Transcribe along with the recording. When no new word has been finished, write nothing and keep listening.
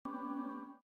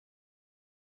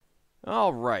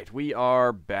All right, we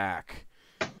are back.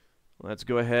 Let's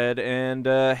go ahead and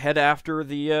head after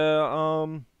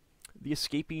the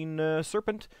escaping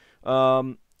serpent.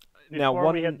 Now,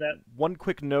 Before we hit that, one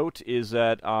quick note is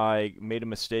that I made a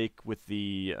mistake with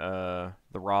the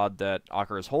rod that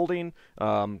Ockar is holding.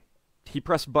 He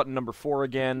pressed button number 4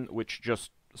 again, which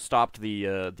just stopped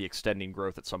the extending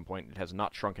growth at some point. It has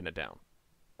not shrunken it down.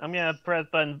 I'm gonna press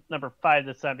button number 5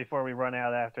 this time before we run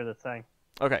out after this thing.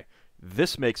 Okay,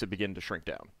 this makes it begin to shrink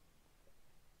down.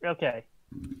 Okay.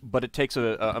 But it takes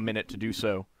a minute to do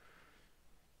so.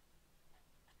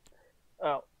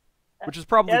 Oh. Which is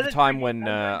probably Yeah, the time when...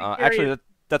 actually,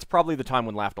 that's probably the time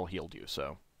when Lafdul healed you,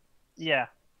 so... Yeah.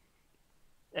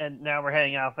 And now we're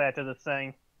heading off after this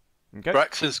thing. Okay.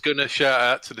 Braxon's going to shout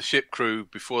out to the ship crew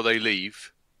before they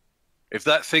leave. If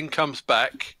that thing comes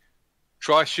back,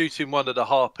 try shooting one of the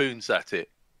harpoons at it.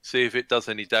 See if it does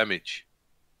any damage.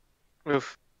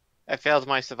 Oof. I failed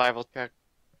my survival check.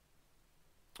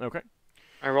 Okay.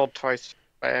 I rolled twice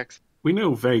by accident. We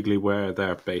know vaguely where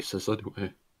their base is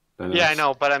anyway. Yeah, I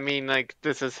know, but I mean, like,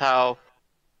 this is how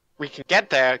we can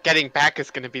get there. Getting back is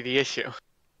going to be the issue.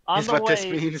 This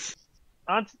means.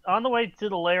 On the way to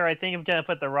the lair, I think I'm gonna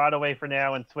put the rod away for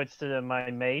now and switch to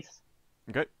my mace.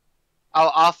 Okay.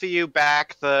 I'll offer you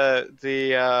back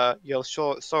your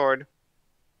sword.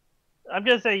 I'm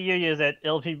gonna say you use it.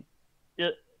 It'll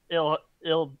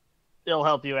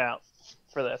help you out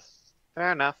for this.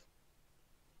 Fair enough.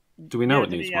 Do we know Yeah, it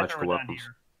needs after magical we're done weapons?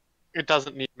 here. It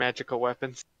doesn't need magical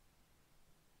weapons.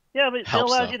 Yeah, but it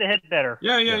Helps, allows though. you to hit better.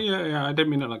 Yeah. I didn't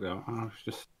mean it like that. I was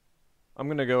just... I'm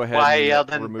going to go ahead Why and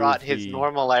Yeldan remove brought his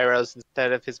normal arrows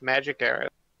instead of his magic arrows.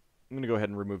 I'm going to go ahead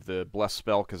and remove the bless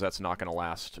spell, because that's not going to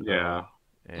last. Yeah.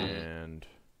 And...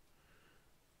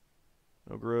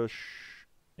 Ogrush...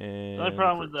 And... The only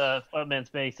problem with the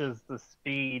Floatman's mace is the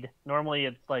speed. Normally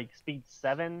it's like speed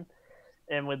 7,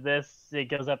 and with this it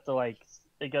goes up to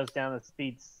it goes down to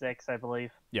speed 6, I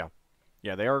believe. Yeah,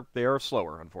 they are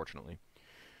slower, unfortunately.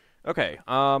 Okay,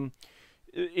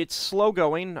 it's slow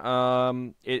going.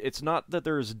 It's not that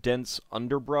there's dense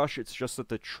underbrush, it's just that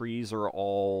the trees are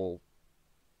all,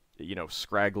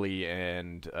 scraggly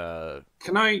and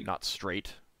Can I... not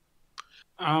straight.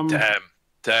 Damn,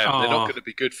 they're Aw. not going to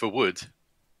be good for wood.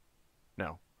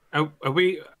 No.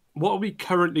 What are we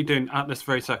currently doing at this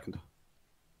very second?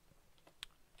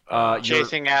 You're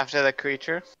Chasing after the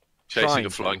creature. Chasing trying a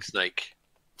to. flying snake.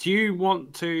 Do you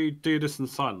want to do this in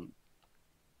silent?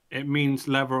 It means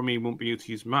Lever or me won't be able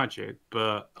to use magic,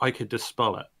 but I could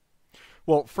dispel it.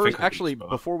 Well, first, think I can actually, spell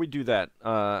it. before we do that,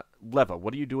 Leva,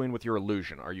 what are you doing with your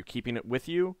illusion? Are you keeping it with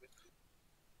you?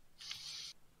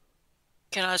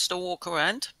 Can I still walk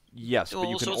around? Yes, Do but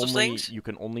all sorts of things? you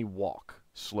can only walk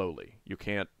slowly. You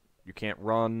can't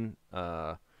run.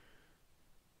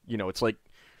 It's like,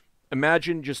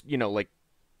 imagine just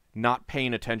not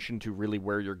paying attention to really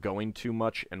where you're going too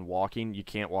much and walking. You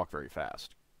can't walk very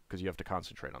fast because you have to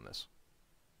concentrate on this.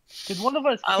 Could one of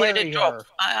us I let carry it drop. her?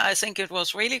 I think it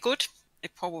was really good.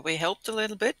 It probably helped a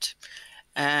little bit,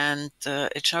 and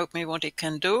it showed me what it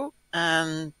can do.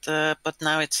 And but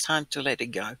now it's time to let it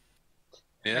go.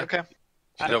 Yeah. Okay.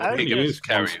 You don't I want was to gonna- Use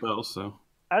carry one him. spell, so...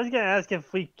 I was gonna ask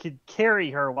if we could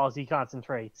carry her while she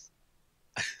concentrates.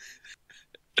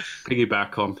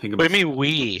 Piggyback on Higgimus. What do you mean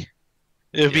we?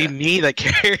 It would be me that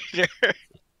carried her.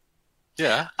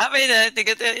 Yeah. I mean,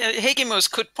 Higgimus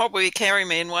could probably carry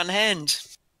me in one hand.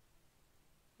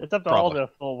 It's up to Probably. all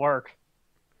the full work.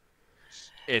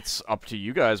 It's up to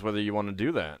you guys whether you want to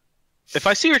do that. If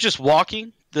I see her just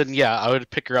walking, then yeah, I would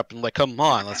pick her up and come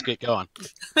on, let's get going.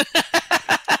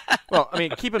 Well, I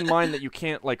mean, keep in mind that you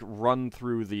can't run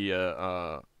through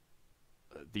the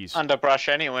these Underbrush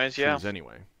anyways, yeah. trees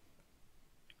anyway.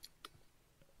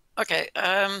 Okay,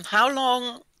 how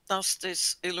long does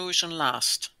this illusion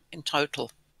last in total?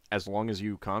 As long as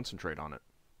you concentrate on it.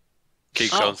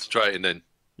 Keep Oh. concentrating then.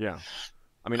 Yeah.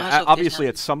 I mean, I thought obviously, they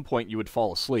at some point you would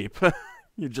fall asleep.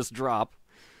 You'd just drop.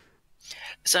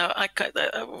 So I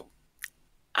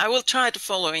will try the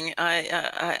following.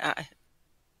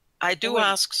 I do Wait.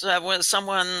 ask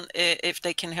someone if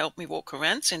they can help me walk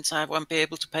around, since I won't be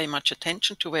able to pay much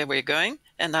attention to where we're going,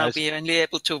 and I'll be only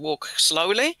able to walk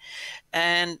slowly.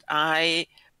 And I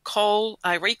recall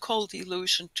the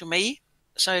illusion to me,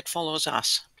 so it follows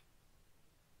us.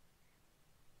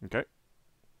 Okay.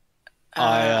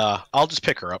 I'll just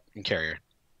pick her up and carry her.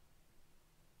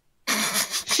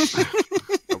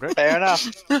 Okay. Fair enough.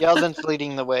 Yeldan's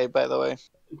leading the way, by the way.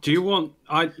 Do you want...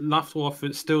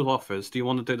 Lafdul still offers, do you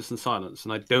want to do this in silence?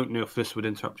 And I don't know if this would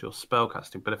interrupt your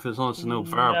spellcasting, but if it's on no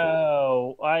variable...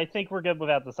 No, I think we're good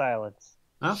without the silence.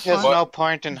 That's There's fine. no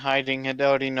point in hiding. It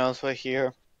already knows we're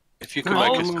here. If you can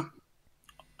make us...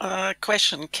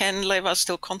 Question: can Leva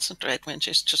still concentrate when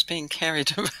she's just being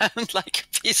carried around like a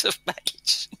piece of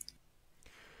baggage?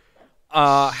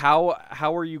 How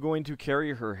are you going to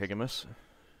carry her, Higgimus?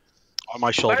 On my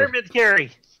shoulder. Fireman's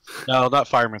carry. No, not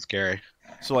fireman's carry.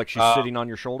 So like she's sitting on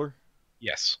your shoulder?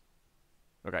 Yes.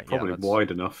 Okay, Probably yeah,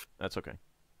 wide enough. That's okay.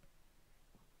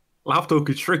 Lafdul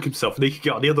could shrink himself and he could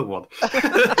get on the other one. He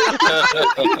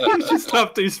just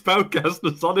have two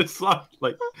spellcasters on his side.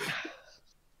 Like...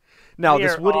 Now, We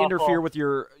this are would awful. interfere with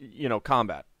your,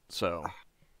 combat, so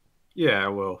Yeah,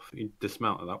 well, he'd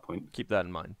dismount at that point. keep that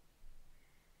in mind.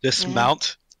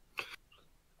 Dismount.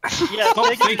 Yeah, Stop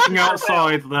take it thinking to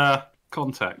outside the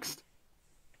context.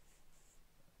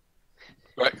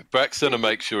 Braxon will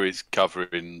make sure he's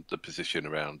covering the position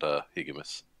around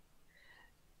Higgimus.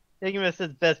 Higgimus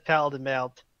is best paladin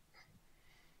mount.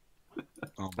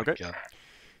 Oh my Okay.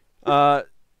 god.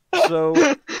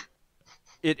 So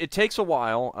it takes a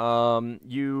while.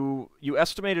 You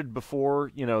estimated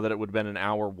before, that it would have been an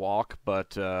hour walk,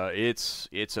 but it's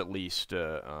at least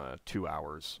 2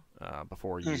 hours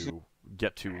before you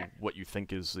get to what you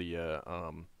think is the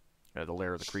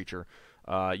lair of the creature.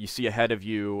 You see ahead of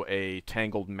you a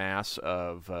tangled mass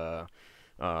of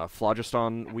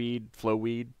phlogiston weed,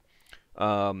 flowweed.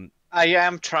 I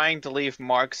am trying to leave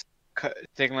marks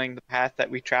signaling the path that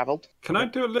we traveled. Can I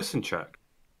do a listen check?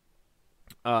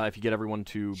 If you get everyone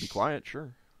to be quiet,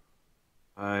 sure.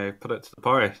 I put it to the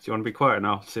party. Do you want to be quiet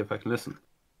now? See if I can listen.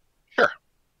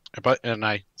 And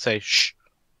I say shh.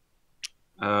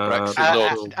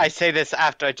 Braxon, I say this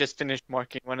after I just finished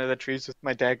marking one of the trees with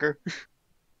my dagger.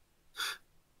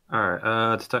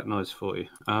 Alright, detect noise 40.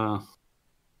 I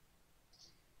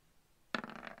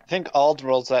think Ald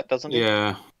rolls that, doesn't he?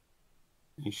 Yeah.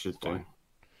 He should do.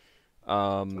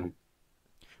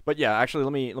 But yeah, actually,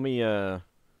 let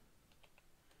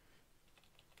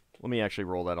me actually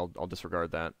roll that. I'll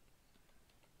disregard that.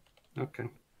 Okay.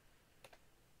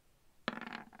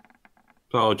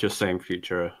 So I'll just say in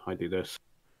future I do this.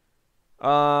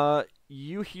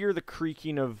 You hear the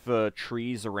creaking of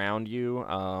trees around you.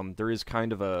 There is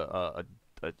kind of a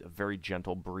very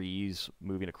gentle breeze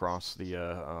moving across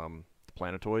the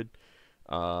planetoid,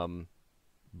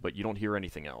 but you don't hear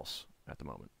anything else at the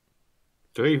moment.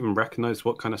 Do I even recognize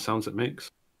what kind of sounds it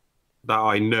makes? That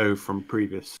I know from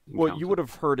previous Well, encounters. you would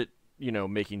have heard it,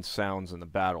 making sounds in the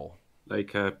battle.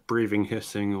 Like breathing,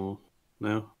 hissing, or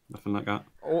no? Nothing like that?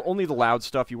 Only the loud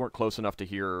stuff. You weren't close enough to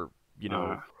hear,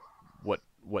 Ah.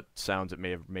 what sounds it may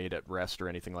have made at rest or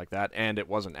anything like that, and it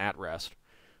wasn't at rest.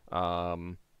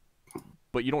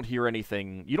 But you don't hear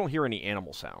anything. You don't hear any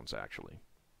animal sounds, actually.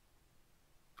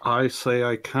 I say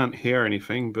I can't hear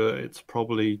anything, but it's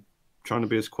probably trying to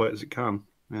be as quiet as it can.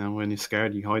 When you're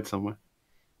scared, you hide somewhere.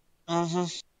 I'm So-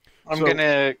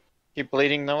 gonna keep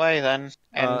leading the way then,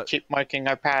 and keep marking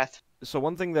our path. So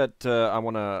one thing that I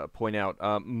want to point out,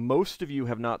 most of you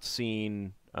have not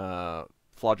seen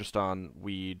phlogiston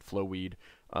weed, flowweed,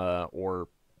 or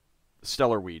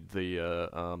stellar weed,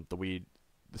 the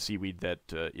seaweed that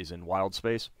is in wild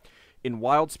space. In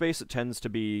wild space, it tends to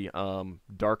be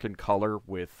dark in color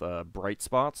with bright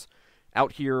spots.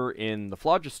 Out here in the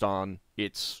phlogiston,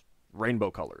 it's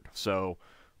rainbow colored. So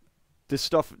this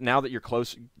stuff, now that you're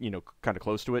close, kind of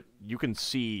close to it, you can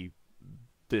see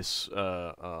this,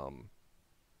 the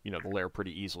lair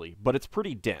pretty easily. But it's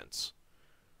pretty dense.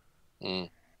 Mm.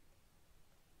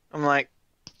 I'm like,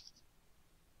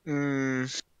 Do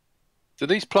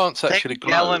these plants actually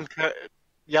grow?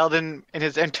 Yeldan in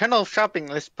his internal shopping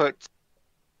list puts,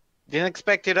 didn't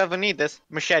expect you'd ever need this,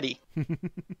 machete.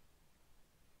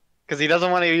 Because he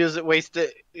doesn't want to waste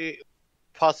it,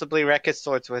 possibly wreck his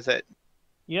swords with it.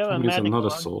 You have a I'm using magic another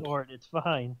sword. sword. It's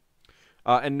fine.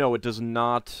 And no, it does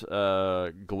not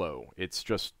glow. It's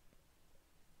just,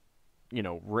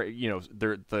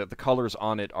 the colors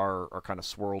on it are kind of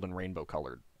swirled and rainbow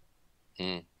colored.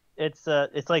 Mm.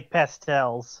 It's like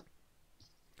pastels.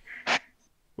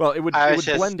 Well, it would I was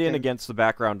just blend in think- against the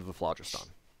background of the phlogiston.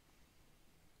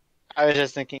 I was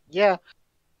just thinking, yeah,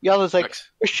 Yeldan's like, Brax-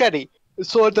 machete, a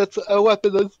sword that's a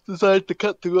weapon that's designed to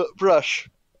cut through a brush.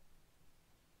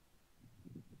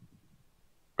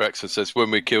 Braxon says,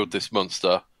 when we killed this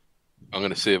monster, I'm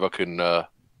going to see if I can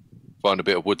find a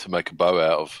bit of wood to make a bow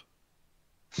out of.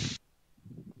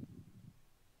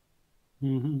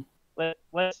 Mm-hmm.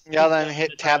 Yeldan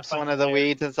taps one of the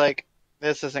weeds. It's like,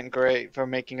 this isn't great for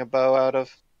making a bow out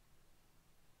of.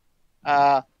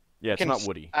 Yeah, it's Can not s-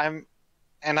 woody. I'm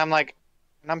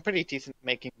pretty decent at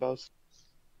making bows.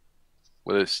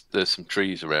 Well, there's some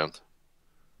trees around.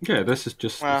 Yeah, this is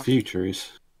just Well. a few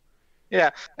trees.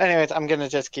 Anyways, I'm gonna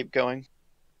just keep going.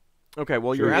 Okay,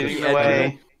 well, Sure, you're at leading the the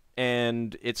edge. way.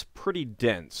 and it's pretty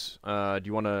dense. Do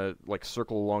you want to like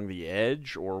circle along the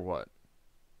edge or what?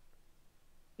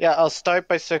 Yeah, I'll start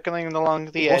by circling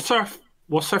along the edge.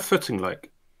 What's our footing like?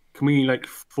 Can we like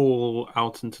fall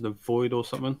out into the void or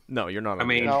something? No, you're not. I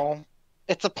mean, no,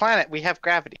 it's a planet. We have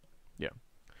gravity. Yeah,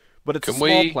 but it's a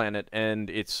small planet, and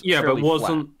it's fairly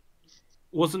flat.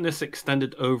 Wasn't this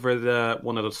extended over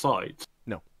one of the sides?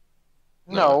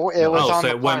 No, it was on so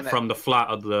the it planet. went from the flat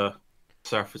of the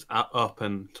surface up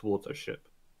and towards our ship.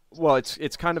 Well,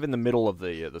 it's kind of in the middle of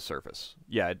the surface.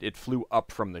 Yeah, it flew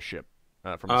up from the ship,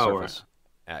 from the surface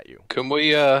at you. Can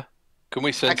we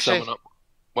send someone up?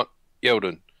 What,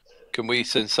 Yeldan? Can we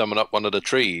send someone up one of the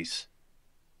trees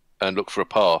and look for a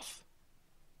path?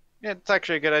 Yeah, it's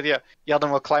actually a good idea.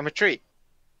 Yeldan will climb a tree.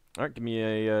 All right, give me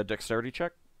a dexterity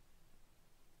check.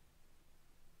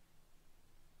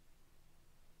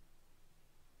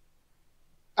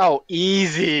 Oh,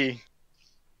 easy.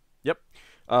 Yep.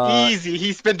 Easy.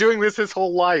 He's been doing this his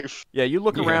whole life. Yeah, you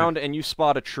look around and you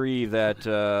spot a tree that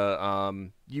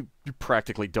you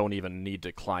practically don't even need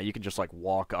to climb. You can just like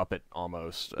walk up it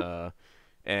almost.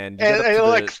 And it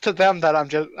looks to them that I'm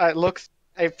just.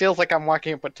 It feels like I'm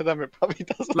walking, but to them it probably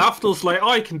doesn't. Lafdul's like,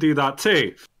 I can do that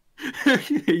too.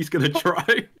 He's gonna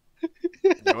try.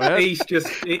 He's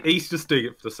just doing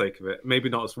it for the sake of it. Maybe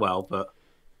not as well, but.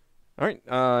 All right.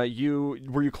 Were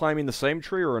you climbing the same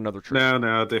tree or another tree?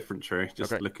 No, a different tree.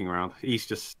 Just okay. Looking around. He's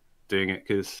just doing it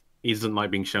because he doesn't like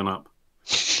being shown up.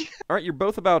 All right, you're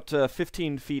both about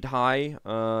 15 feet high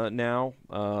now,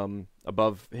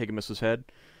 above Higgimus's head,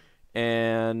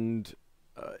 and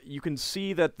you can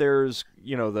see that there's,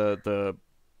 the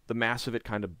mass of it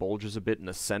kind of bulges a bit in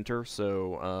the center.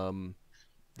 So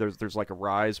there's like a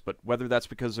rise, but whether that's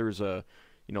because there's a,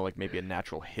 like maybe a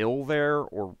natural hill there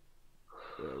or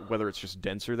whether it's just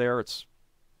denser there, it's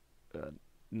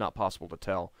not possible to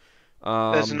tell.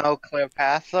 There's no clear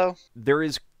path, though? There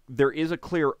is a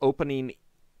clear opening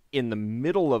in the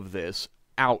middle of this,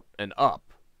 out and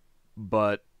up,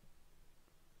 but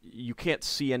you can't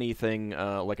see anything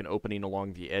like an opening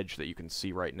along the edge that you can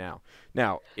see right now.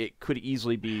 Now, it could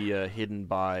easily be hidden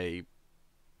by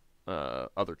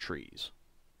other trees.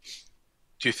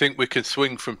 Do you think we can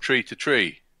swing from tree to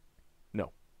tree?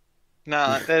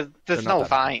 No, there's no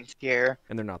vines here.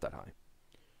 And they're not that high.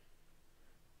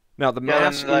 Now, the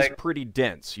mass is pretty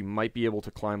dense. You might be able to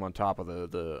climb on top of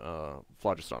the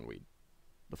phlogiston weed,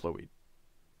 the flow weed.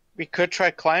 We could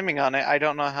try climbing on it. I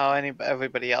don't know how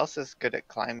everybody else is good at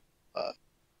climbing.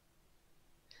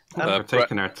 We're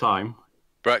taking our time.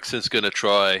 Braxon's going to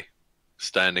try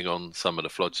standing on some of the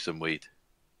phlogiston weed.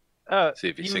 See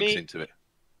if he sinks into it.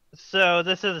 So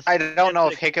this is. I don't know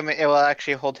if it will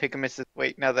actually hold Higgimus's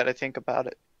weight. Now that I think about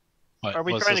it. Are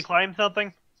we trying to climb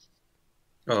something?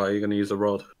 Oh, are you going to use a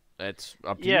rod? It's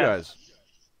up to you guys.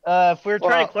 If we're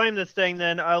trying to climb this thing,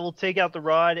 then I will take out the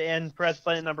rod and press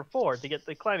button number 4 to get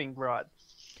the climbing rod.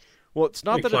 Well, it's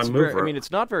not that it's very. I mean, it's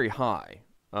not very high.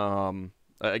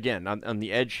 Again, on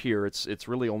the edge here, it's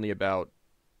really only about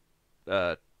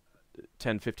 10,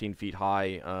 15 feet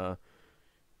high.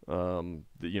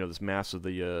 This mass of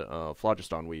the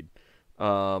phlogiston weed.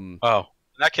 In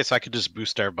that case, I could just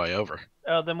boost everybody over.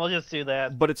 Oh, then we'll just do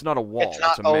that. But it's not a wall. It's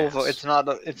not a mass. It's not.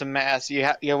 It's a mass. You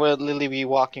will literally be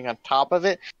walking on top of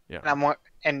it. Yeah.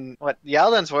 And what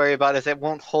Yeldan's worried about is it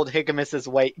won't hold Higgimus's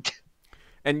weight.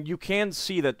 And you can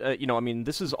see that,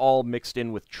 this is all mixed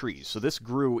in with trees. So this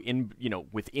grew in,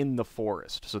 within the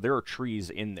forest. So there are trees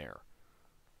in there.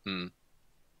 Hmm.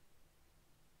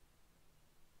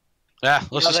 Yeah,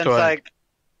 let's just go ahead.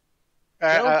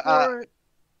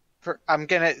 I'm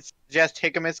gonna suggest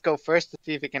Higgimus go first to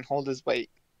see if he can hold his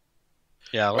weight.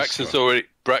 Yeah,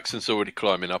 Braxon's already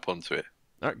climbing up onto it.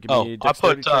 All right, give me a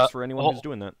dexterity checks for anyone who's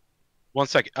doing that. 1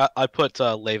 second. I put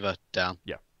Leva down.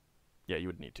 Yeah, you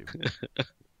would need to.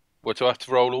 What do I have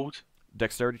to roll, Ald?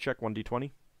 Dexterity check,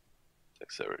 1d20.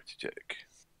 Dexterity check.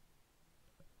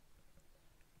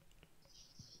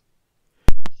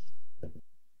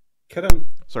 Can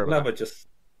Sorry about Leva that. just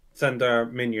send our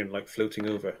minion floating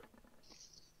over?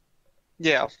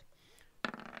 Yeah.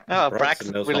 Oh,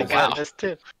 Braxon really got this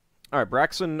too. All right,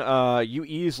 Braxon, you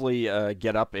easily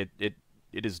get up. It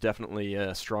is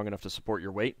definitely strong enough to support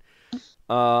your weight.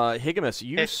 Higgimus,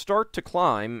 you start to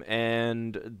climb,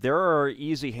 and there are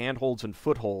easy handholds and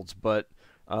footholds, but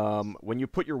when you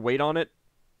put your weight on it,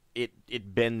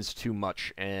 it bends too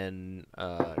much and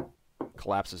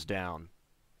collapses down.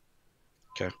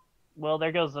 Okay. Well,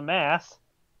 there goes the mass.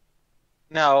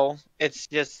 No, it's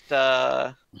just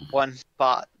one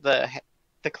spot. The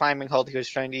climbing hold he was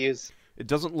trying to use. It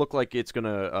doesn't look like it's going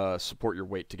to support your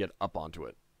weight to get up onto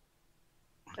it.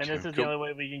 And this is the only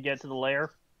way we can get to the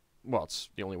lair? Well, it's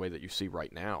the only way that you see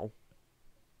right now.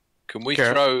 Can we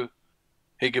throw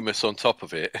Higgimus on top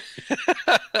of it?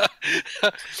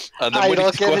 And then when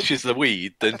he squashes the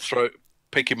weed, then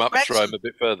pick him up and throw him a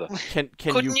bit further. Can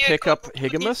you pick up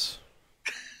Higgimus?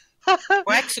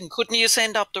 Braxon, couldn't you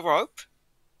send up the rope?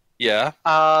 Yeah.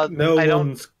 No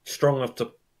one's strong enough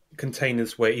to contain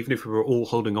his weight. Even if we were all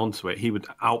holding on to it, he would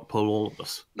outpull all of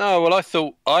us. No, well,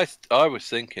 I was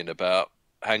thinking about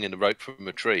hanging the rope from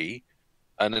a tree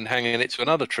and then hanging it to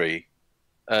another tree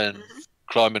and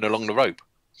climbing along the rope.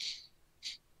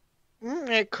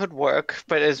 It could work,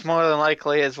 but it's more than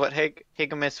likely is what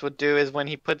Higgimus would do is when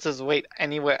he puts his weight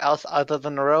anywhere else other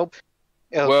than the rope,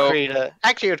 it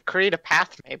would create a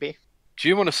path, maybe. Do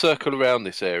you want to circle around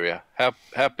this area?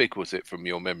 How big was it from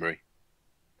your memory?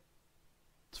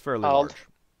 It's fairly large.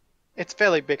 It's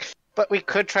fairly big, but we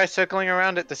could try circling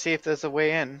around it to see if there's a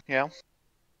way in.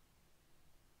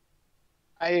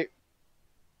 I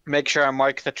make sure I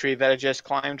mark the tree that I just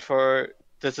climbed for.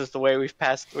 This is the way we've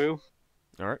passed through.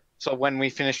 All right. So when we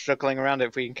finish circling around it,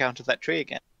 if we encounter that tree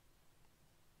again.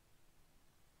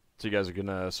 So you guys are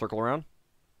gonna circle around?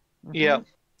 Yeah.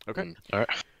 Okay. All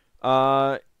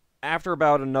right. After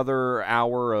about another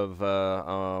hour of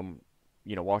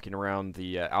walking around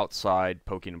the outside,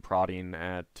 poking and prodding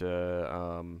at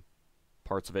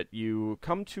parts of it, you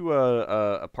come to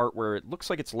a part where it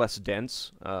looks like it's less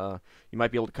dense. You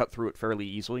might be able to cut through it fairly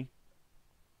easily.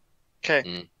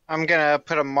 Okay. I'm gonna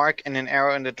put a mark and an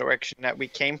arrow in the direction that we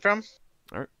came from.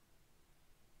 All right.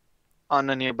 On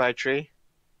a nearby tree.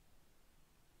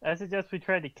 I suggest we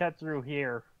try to cut through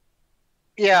here.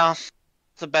 Yeah, it's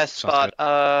the best spot.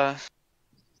 All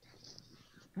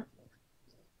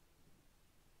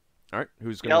right.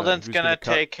 Yeldan's gonna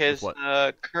take his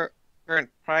current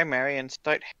primary and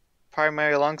start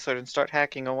primary longsword and start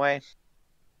hacking away.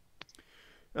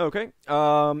 Okay.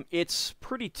 It's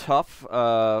pretty tough,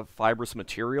 fibrous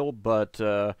material, but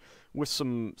with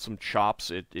some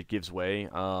chops, it gives way.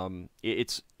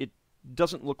 It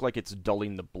doesn't look like it's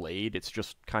dulling the blade. It's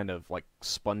just kind of like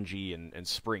spongy and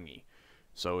springy.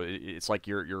 So it's like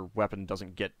your weapon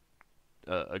doesn't get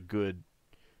a good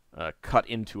cut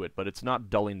into it, but it's not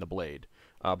dulling the blade.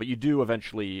 But you do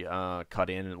eventually cut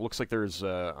in, and it looks like there's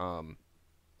some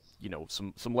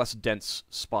less dense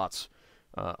spots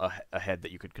ahead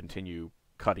that you could continue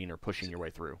cutting or pushing your way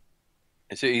through.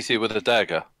 Is it easier with a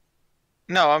dagger?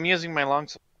 No, I'm using my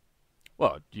longsword.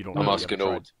 Well, you don't. I'm know. asking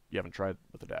You haven't tried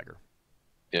with a dagger.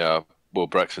 Yeah, well,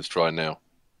 Braxon's trying now.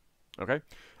 Okay.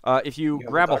 If you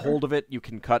grab a hold of it, you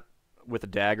can cut with a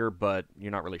dagger, but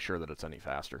you're not really sure that it's any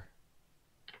faster.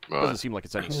 Right. It doesn't seem like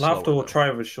it's any slower. Lafdul will try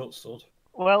with a short sword.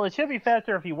 Well, it should be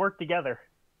faster if you work together.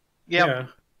 Yep. Yeah.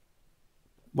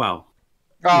 Well.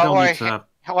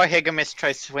 Or Higgimus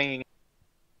tries swinging.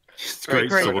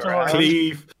 Great sword.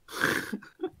 Cleave.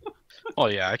 Oh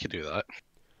yeah, I could do that.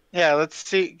 Yeah, let's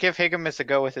see. Give Higgimus a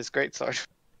go with his greatsword.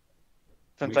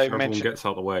 Since I mentioned, everyone gets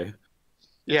out of the way.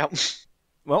 Yeah.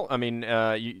 Well, I mean,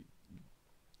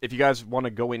 if you guys want to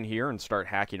go in here and start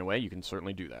hacking away, you can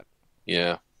certainly do that.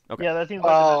 Yeah. Okay. Yeah, that seems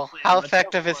like how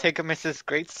effective is Higgimus's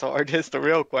greatsword is the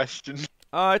real question.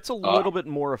 It's a little bit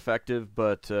more effective,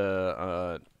 but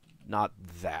not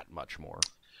that much more.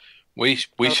 We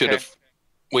should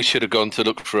have gone to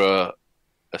look for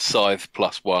a scythe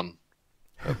 +1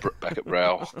 back at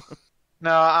Brow.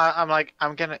 No,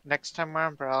 I'm gonna next time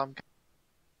around, Brow.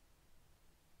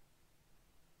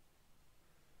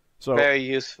 So very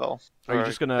useful. Are you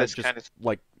just gonna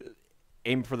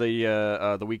aim for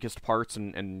the weakest parts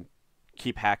and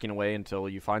keep hacking away until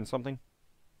you find something?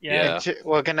 Yeah.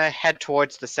 We're gonna head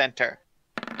towards the center,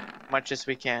 much as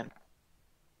we can.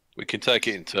 We can take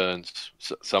it in turns.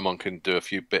 Someone can do a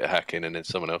few bit of hacking, and then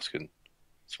someone else can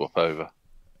swap over.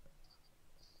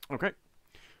 Okay.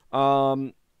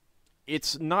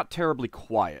 It's not terribly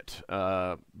quiet,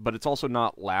 but it's also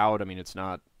not loud. I mean, it's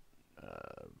not.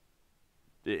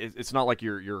 It's not like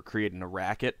you're creating a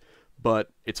racket, but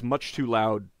it's much too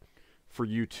loud for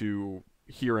you to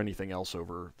hear anything else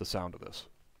over the sound of this.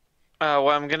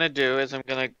 What I'm gonna do is I'm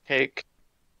gonna take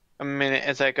a minute.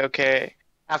 It's like, okay,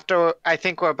 after I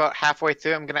think we're about halfway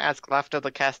through, I'm gonna ask Lafdul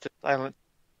to cast it silent.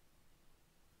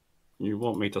 You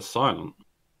want me to silent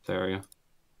this area?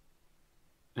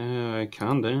 I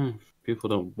can do. People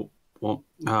don't want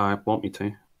me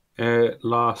to.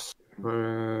 Lasts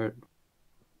for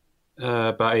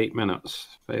about 8 minutes,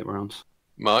 8 rounds.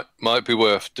 Might be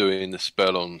worth doing the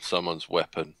spell on someone's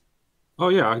weapon. Oh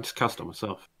yeah, I can just cast it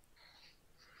myself.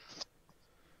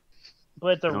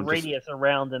 But it's a radius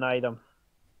around an item.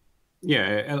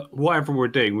 Yeah, whatever we're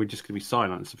doing, we're just going to be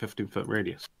silent. It's a 15-foot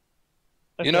radius.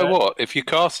 Okay. You know what? If you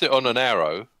cast it on an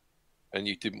arrow, and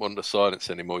you didn't want the silence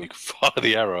anymore, you could fire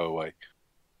the arrow away.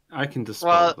 I can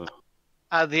dispel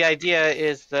the idea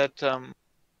is that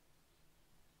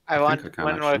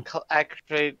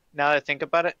actually, now that I think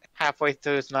about it, halfway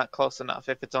through is not close enough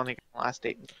if it's only going to last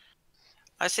 8 minutes.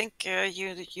 I think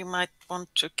you might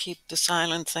want to keep the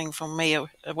silent thing from me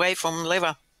away from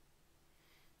Liver.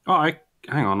 Oh,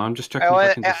 hang on. I'm just checking if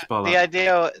I can dispel the that.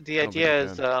 The idea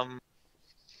is that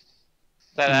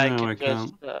I can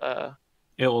just.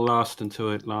 It'll last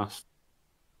until it lasts.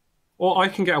 Or I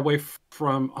can get away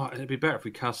from. Oh, it'd be better if we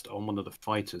cast it on one of the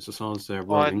fighters, as long as they're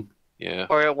rolling. Yeah.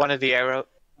 Or one of the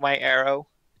my arrows.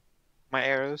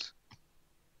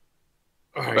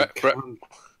 I can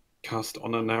cast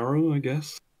on an arrow, I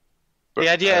guess. The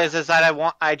idea is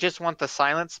that I just want the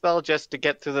silence spell just to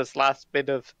get through this last bit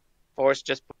of force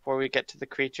just before we get to the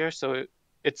creature, so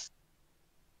it's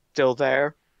still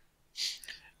there.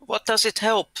 What does it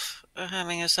help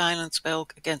having a silent spell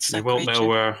against that creature? They won't know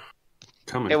we're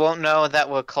coming. It won't know that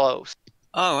we're close.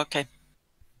 Oh, okay.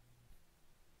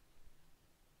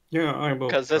 Yeah, I will.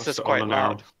 Because this is quite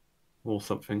loud. Or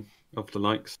something of the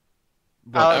likes.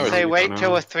 I'll say wait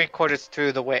till we're 3/4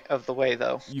 through the way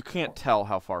though. You can't tell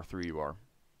how far through you are.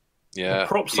 Yeah. We'll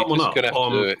prop someone up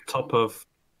on top of.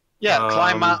 Yeah,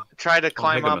 climb up. Try to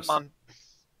climb up on.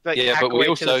 But we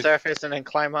also to the surface and then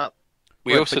climb up.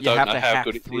 We also don't know how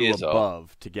good the ears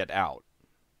above to get out.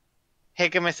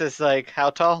 Higgimus is like how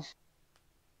tall?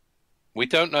 We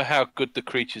don't know how good the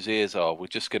creature's ears are. We're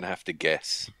just going to have to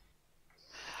guess.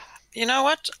 You know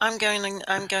what? I'm going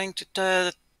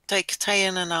to take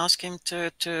Tayan and ask him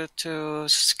to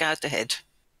scout ahead.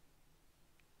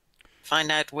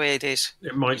 Find out where it is.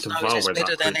 It might devour it's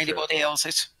better that than creature. anybody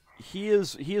else's. He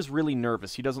is really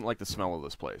nervous. He doesn't like the smell of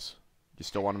this place. Do you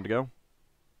still want him to go?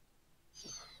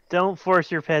 Don't force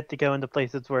your pet to go into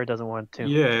places where it doesn't want to.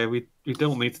 Yeah, we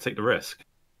don't need to take the risk.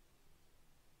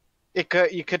 You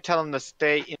could tell him to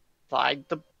stay inside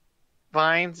the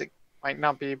vines. It might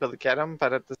not be able to get him,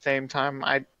 but at the same time,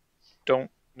 I don't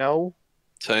know.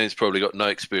 Tane's probably got no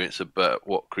experience about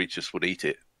what creatures would eat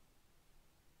it.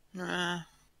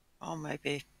 Or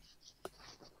maybe.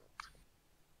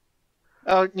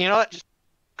 Oh, you know what? Just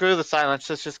screw the silence.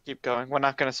 Let's just keep going. We're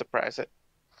not going to surprise it.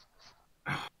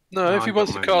 No, if he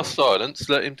wants to cast silence,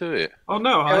 let him do it. Oh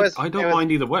no, I don't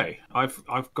mind either way.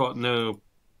 I've got no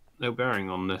bearing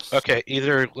on this. Okay,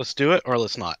 either let's do it or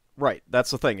let's not. Right,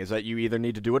 that's the thing, is that you either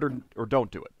need to do it or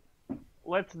don't do it.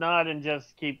 Let's not and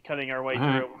just keep cutting our way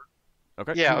through.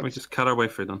 Okay. Yeah, we just cut our way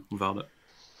through them without it.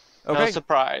 Okay. No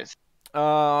surprise.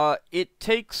 It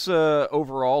takes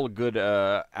overall a good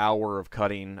hour of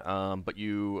cutting, but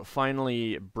you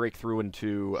finally break through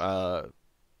into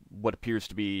what appears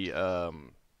to be a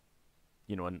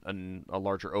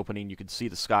larger opening. You can see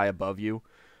the sky above you,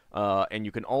 and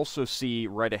you can also see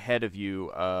right ahead of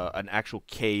you an actual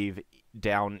cave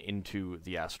down into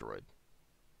the asteroid.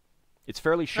 It's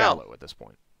fairly shallow at this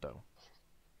point, though.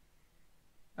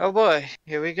 Oh boy,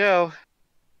 here we go.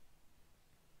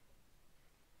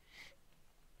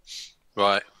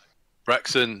 Right.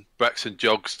 Braxon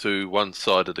jogs to one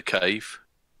side of the cave.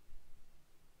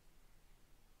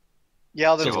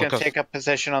 Yeldan's going to take up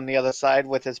position on the other side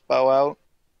with his bow out.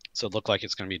 So it look like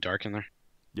it's going to be dark in there?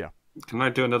 Yeah. Can I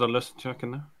do another listen check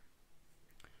in there?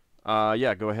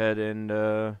 Yeah, go ahead and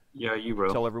yeah, you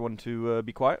roll. Tell everyone to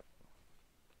be quiet.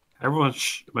 Everyone,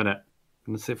 shh, a minute.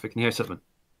 I'm going to see if I can hear something.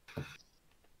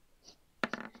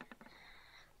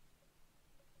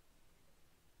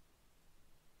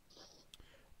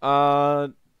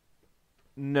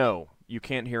 No. You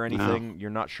can't hear anything. No. You're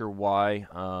not sure why.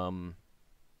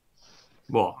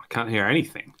 Well, I can't hear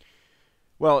anything.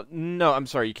 Well, no, I'm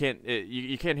sorry. You can't.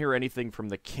 You can't hear anything from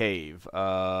the cave.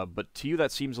 But to you,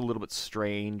 that seems a little bit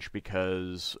strange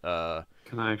because.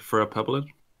 Can I throw a pebble in?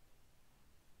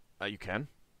 You can.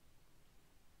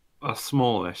 A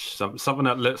smallish, something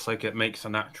that looks like it makes a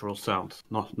natural sound,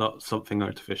 not something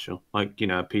artificial, like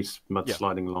a piece of mud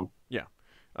sliding along. Yeah.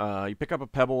 You pick up a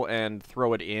pebble and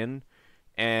throw it in,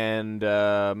 and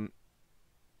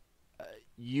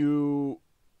you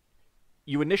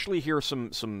initially hear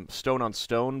some stone on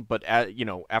stone, but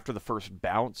after the first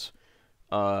bounce,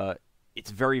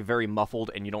 it's very, very muffled,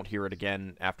 and you don't hear it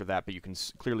again after that. But you can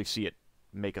clearly see it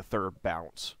make a third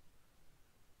bounce.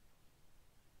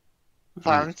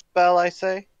 Silence spell, I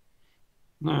say.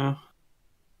 No,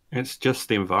 it's just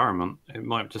the environment. It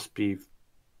might just be.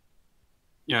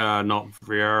 Not I don't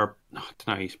know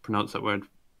how you pronounce that word.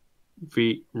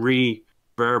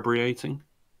 Reverberating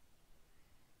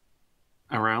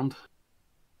around.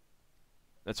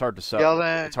 It's hard to tell.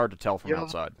 It's hard to tell from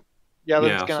outside.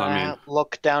 Yeldan's gonna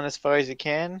look down as far as he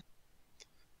can.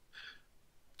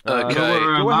 Okay. Go ahead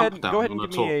and on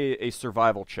give the me a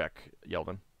survival check,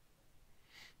 Yeldan.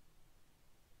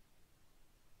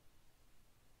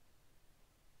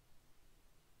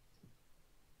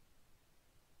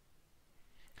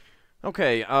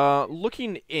 Okay,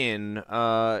 looking in,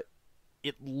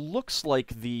 it looks like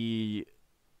the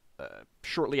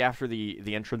shortly after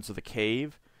the entrance of the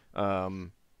cave, a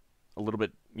little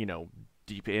bit,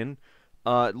 deep in,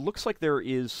 it looks like there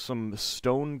is some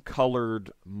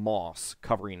stone-colored moss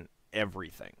covering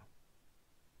everything.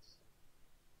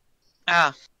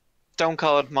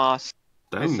 Stone-colored moss.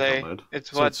 I say Stone-colored? it's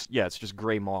So what. it's just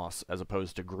gray moss as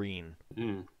opposed to green.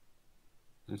 Yeah.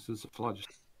 This is a fludge.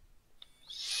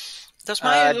 Does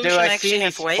my illusion Do I actually see any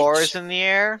have weight? spores in the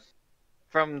air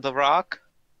from the rock?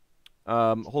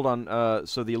 Hold on.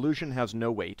 So the illusion has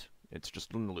no weight. It's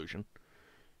just an illusion.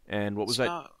 And what was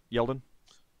that, Yeldan?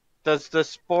 Does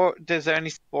there any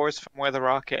spores from where the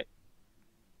rock hit?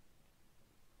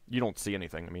 You don't see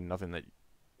anything. I mean, nothing that.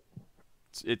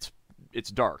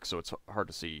 It's dark, so it's hard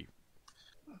to see.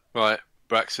 Right,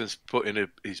 Braxton's putting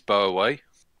his bow away,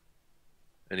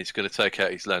 and he's going to take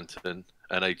out his lantern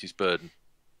and Age's burden.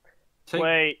 Put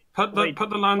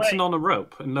the lantern on a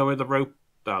rope and lower the rope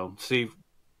down. See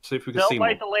if we can Don't see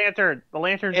light more. the lantern. The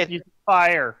lantern uses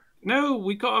fire. No,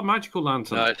 we got a magical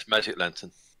lantern. No, it's magic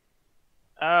lantern.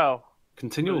 Oh.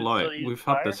 Continual So light. use We've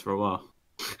fire? had this for a while.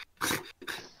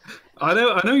 I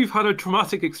know you've had a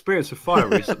traumatic experience with fire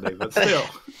recently, but still.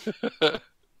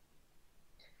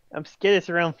 I'm skittish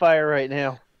around fire right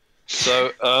now.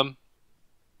 So,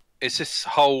 is this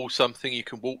hole something you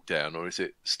can walk down, or is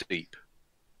it steep?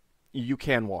 You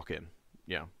can walk in.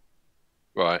 Yeah.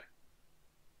 Right.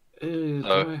 Do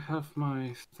I have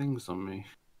my things on me?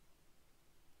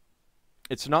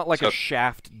 It's not like a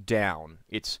shaft down.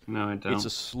 No, I don't. It's a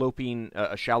sloping,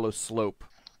 a shallow slope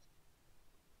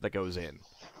that goes in.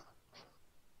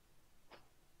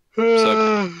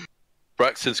 So,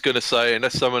 Braxton's going to say,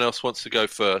 unless someone else wants to go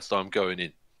first, I'm going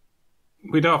in.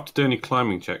 We don't have to do any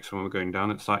climbing checks when we're going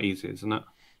down. It's that easy, isn't it?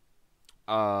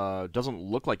 Doesn't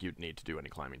look like you'd need to do any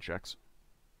climbing checks.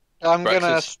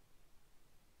 Braxton's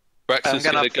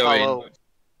going to go follow in,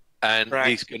 and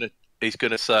he's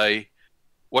going to say,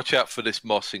 "Watch out for this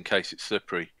moss in case it's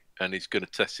slippery," and he's going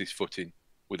to test his footing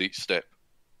with each step.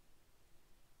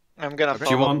 I'm gonna. Do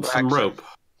you want some rope?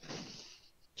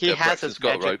 He has Braxton's his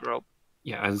got magic rope. rope.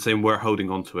 Yeah, as in we're holding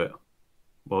onto it.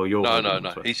 Well, you're No.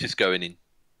 onto it. He's just going in.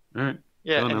 All right.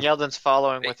 Yeah, and Yeldan's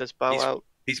following with his bow out.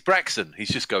 He's Braxton. He's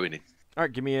just going in. All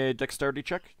right, give me a dexterity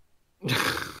check.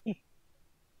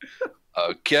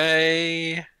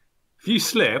 Okay. If you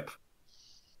slip,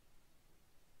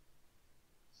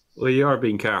 well, you are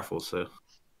being careful, so.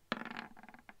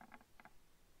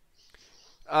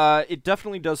 It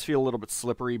definitely does feel a little bit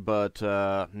slippery, but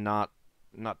not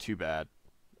too bad.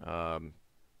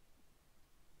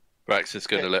 Braxton's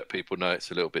going to let people know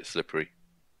it's a little bit slippery.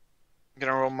 I'm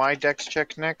gonna roll my dex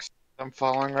check next. I'm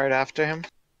following right after him.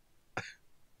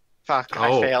 Fuck,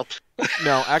 I failed.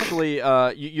 No, actually,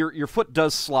 your foot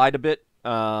does slide a bit,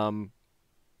 but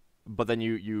then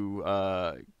you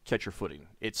catch your footing.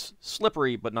 It's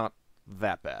slippery, but not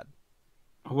that bad.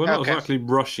 We're not exactly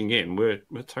rushing in. We're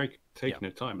taking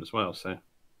our time as well. So.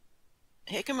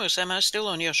 Higgimus, am I still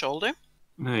on your shoulder?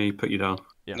 No, he put you down.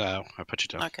 Yeah. No, I put you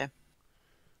down. Okay.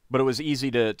 But it was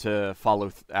easy to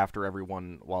follow after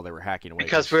everyone while they were hacking away.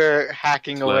 Because we're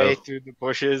hacking away through the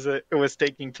bushes, it was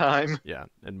taking time. Yeah,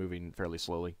 and moving fairly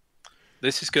slowly.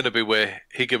 This is going to be where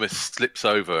Higgimus slips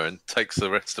over and takes the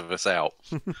rest of us out.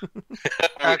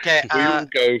 Okay. We all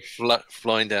go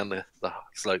flying down the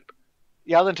slope.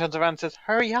 Yeldan turns around and says,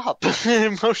 "Hurry up!"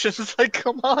 Motion's like,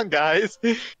 "Come on, guys."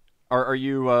 Are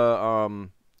you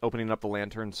opening up the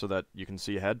lantern so that you can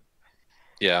see ahead?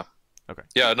 Yeah. Okay.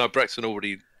 Yeah, no, Braxton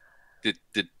already did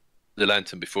the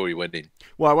lantern before he went in.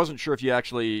 Well, I wasn't sure if you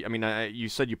actually. I mean, you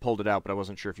said you pulled it out, but I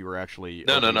wasn't sure if you were actually.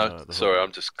 No. Sorry,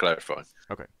 I'm just clarifying.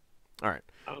 Okay. All right.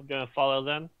 I'm gonna follow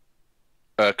them.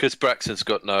 Because Braxton's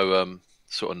got no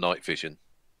sort of night vision.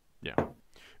 Yeah.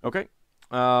 Okay.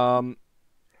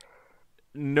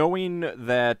 Knowing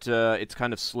that it's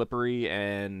kind of slippery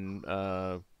and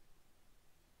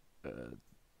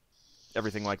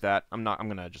everything like that, I'm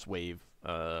gonna just waive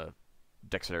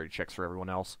dexterity checks for everyone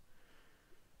else.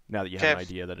 Now that you have an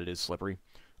idea that it is slippery.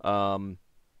 Clank.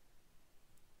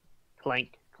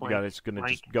 You guys gonna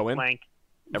just go in? Clank.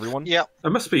 Everyone? Yep. It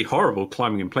must be horrible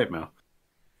climbing in plate mail.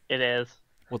 It is.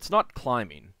 Well, it's not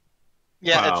climbing.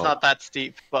 Yeah, Wow. it's not that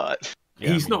steep, but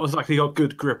Yeah, He's not exactly got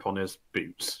good grip on his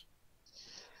boots.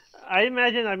 I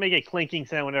imagine I make a clinking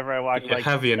sound whenever I walk. Yeah, like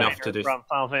heavy enough to Steiner just- from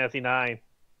Final Fantasy IX.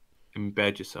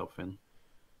 Embed yourself in.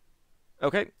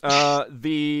 Okay.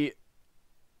 The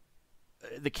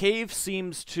cave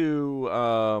seems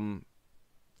to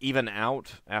even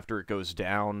out after it goes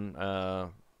down.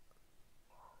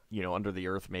 Under the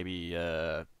earth, maybe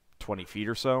 20 feet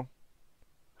or so.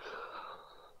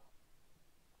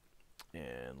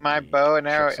 And My let me bow and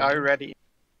check arrow are something. ready.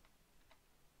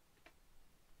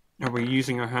 Are we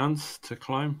using our hands to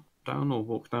climb down or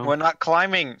walk down? We're not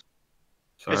climbing.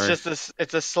 Sorry. It's just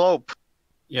it's a slope.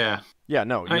 Yeah. Yeah,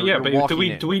 no. Yeah, You're but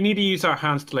walking do we need to use our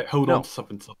hands to hold No. on to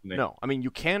something suddenly? No, I mean you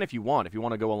can if you want. If you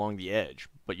want to go along the edge,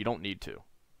 but you don't need to.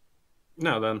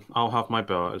 No, then I'll have my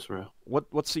bow out as well.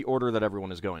 What's the order that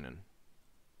everyone is going in?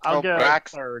 I'll go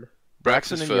Braxon. third.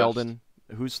 Braxon and first. Yeldan.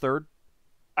 Who's third?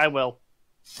 I will.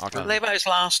 Ockar. Levi's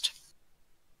last.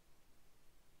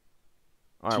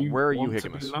 All Do right, where are you, want to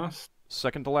be Higgimus? last?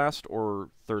 Second to last or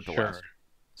third to Sure. last?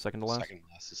 Second to last. Second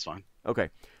last is fine.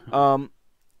 Okay.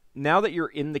 Now that you're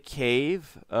in the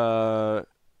cave, Lafdul,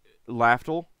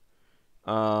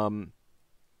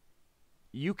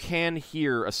 you can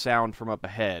hear a sound from up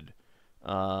ahead,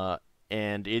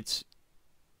 and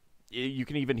you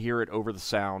can even hear it over the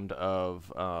sound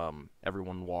of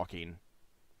everyone walking.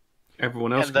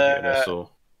 Everyone else And can hear this, or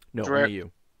No, Drip. only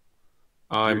you.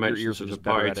 I your mentioned ears to are the just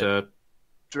better party at to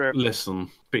Drip.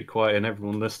 listen, be quiet, and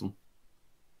everyone listen.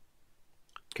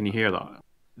 Can you hear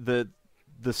that?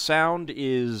 The sound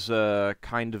is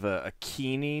kind of a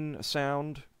keening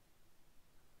sound,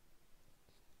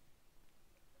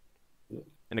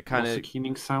 and it kind What's the of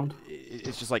keening sound?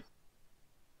 it's just like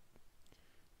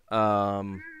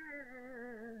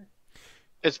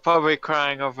It's probably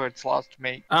crying over its lost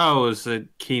mate. Oh, is it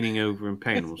keening over in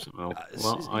pain or something?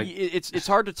 it's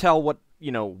hard to tell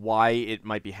why it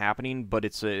might be happening, but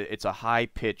it's a high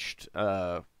pitched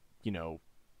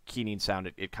keening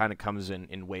sound. It kind of comes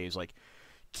in waves like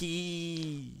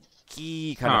key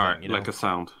kind of thing, like a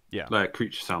sound. Yeah. Like a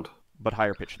creature sound. but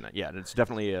higher pitched than that. Yeah, and it's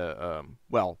definitely a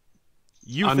well,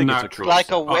 you think it's a Unnatural. creature Like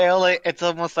a sound. wailing. It's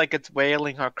almost like it's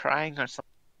wailing or crying or something.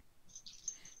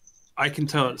 I can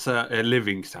tell it's a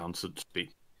living sound, so to speak.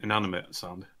 Inanimate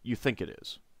sound. You think it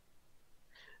is.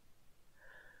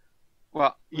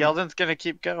 Well, Yeldan's gonna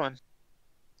keep going.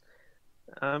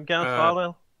 I'm gonna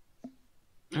follow.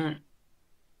 Alright.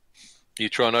 You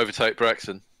try and overtake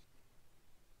Braxon.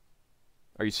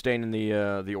 Are you staying in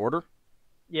the order?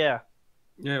 Yeah.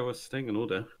 Yeah, we're staying in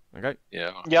order. Okay.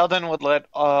 Yeah. Yeldan would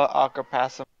let Ockar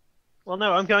pass him. Well,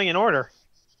 no, I'm going in order.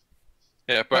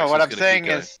 Yeah, No, Braxon's what I'm gonna saying keep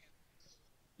going. is,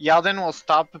 Yeldan will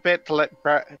stop a bit to let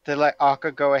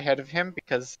Ockar go ahead of him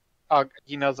because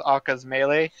he knows Okka's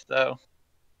melee, so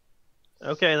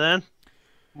Okay then.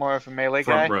 more of a melee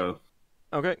guy. Front row.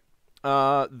 Okay.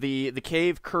 The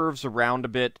cave curves around a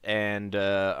bit and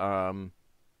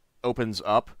opens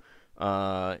up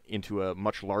into a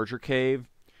much larger cave,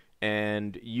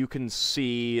 and you can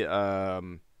see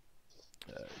that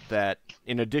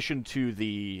in addition to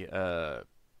the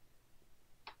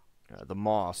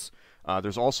moss,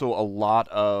 there's also a lot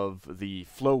of the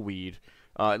flowweed.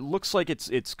 It looks like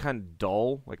it's kind of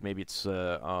dull, like maybe it's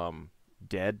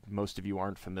dead. Most of you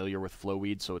aren't familiar with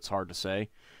flowweed, so it's hard to say.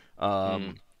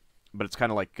 But it's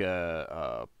kind of like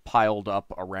piled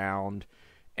up around,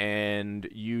 and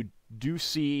you do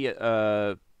see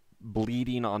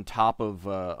bleeding on top of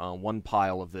one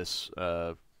pile of this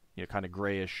kind of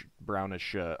grayish,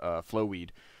 brownish flowweed.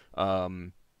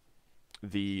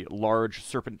 The large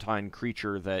serpentine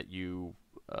creature that you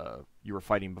were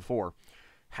fighting before.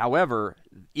 However,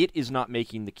 it is not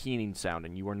making the keening sound,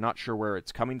 and you are not sure where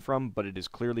it's coming from, but it is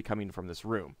clearly coming from this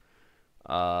room.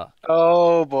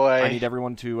 Oh boy! I need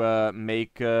everyone to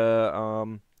make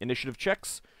initiative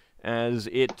checks as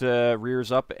it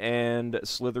rears up and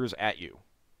slithers at you.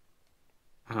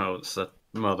 Oh, it's a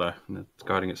mother and it's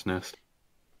guarding its nest.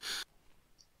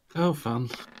 Oh, fun.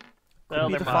 Well,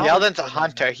 be they're the both- Yeldan's a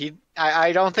hunter.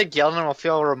 I don't think Yeldan will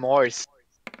feel remorse.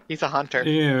 He's a hunter.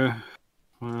 Yeah.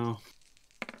 Well,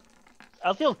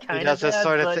 I'll feel He kind does of this bad,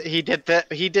 sort of.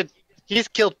 but He's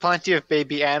killed plenty of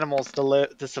baby animals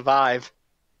to survive.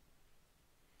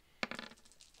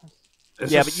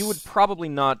 But you would probably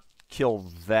not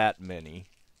kill that many.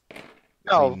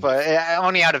 No, mean- but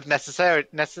only out of necessity,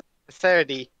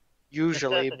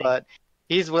 usually. Necessity. But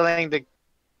he's willing to.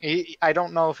 I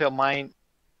don't know if he'll mind.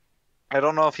 I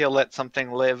don't know if he'll let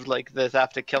something live like this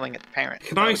after killing its parent.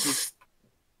 Can I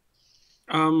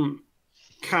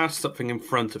cast something in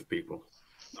front of people?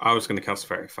 I was going to cast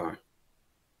Fairy Fire.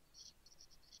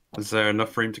 Is there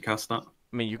enough room to cast that?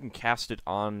 I mean, you can cast it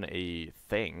on a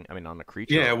thing. I mean, on a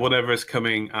creature. Yeah, whatever is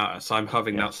coming at us. I'm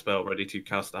having Yeah. that spell ready to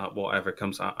cast at whatever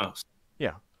comes at us.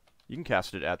 You can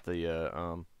cast it at the.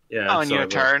 Yeah. on your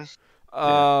turn.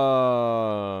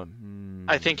 I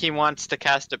think he wants to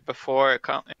cast it before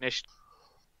initially.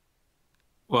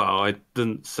 Well, I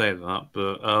didn't say that,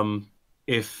 but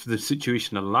if the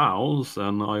situation allows,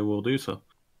 then I will do so.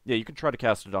 Yeah, you can try to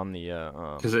cast it on the...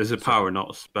 Because it's a power,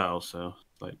 not a spell, so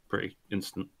it's like pretty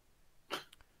instant.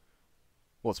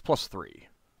 Well, it's +3,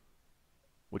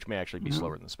 which may actually be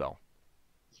slower than the spell.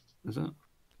 Is it?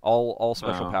 All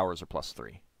special powers are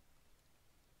 +3.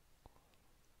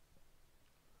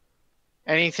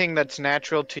 Anything that's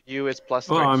natural to you is +3.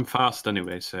 Well, I'm fast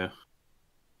anyway, so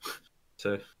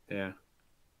yeah.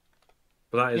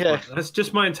 But that's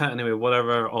just my intent anyway.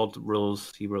 Whatever odd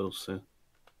rolls he rolls. So.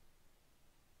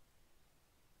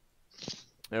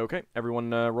 Okay,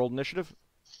 everyone rolled initiative.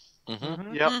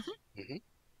 Mm-hmm. Yep. Mm-hmm.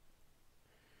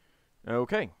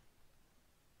 Okay.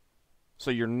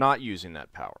 So you're not using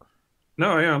that power.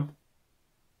 No, I am.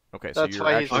 Okay, so you're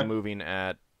actually moving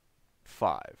at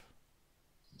 5.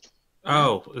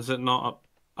 Oh, is it not up?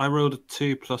 I rolled a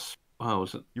 2 plus... Oh,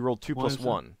 is it? You rolled 2 plus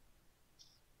 1.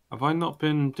 Have I not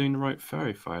been doing the right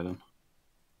fairy fire then?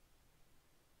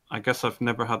 I guess I've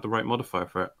never had the right modifier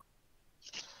for it.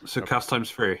 So cast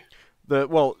times 3.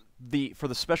 For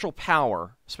the special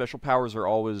power, special powers are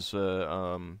always +3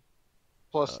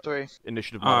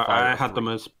 initiative modifier. I had them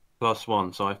as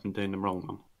 +1, so I've been doing them wrong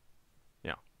then.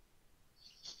 Yeah.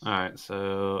 All right,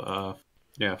 so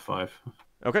 5.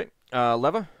 Okay,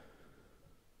 Leva.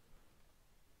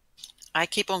 I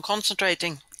keep on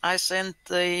concentrating. I send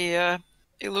the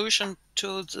illusion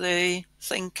to the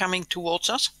thing coming towards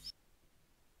us.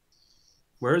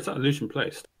 Where is that illusion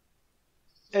placed?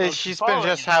 She's been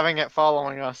just having it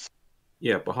following us.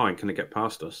 Yeah, behind. Can it get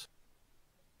past us?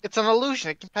 It's an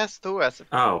illusion. It can pass through us.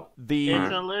 Oh.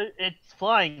 It's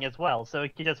flying as well, so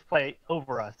it can just fly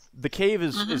over us. The cave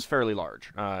is fairly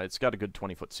large. It's got a good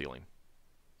 20-foot ceiling.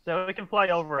 So it can fly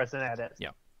over us and at us. Yeah.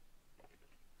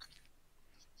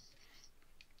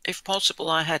 If possible,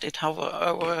 I had it hover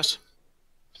over us.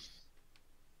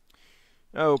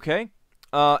 Okay.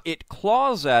 It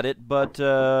claws at it, but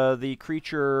the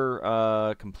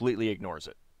creature completely ignores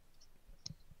it.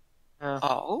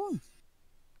 Oh.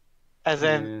 As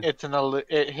in, it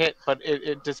hit, but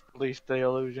it disbelieved the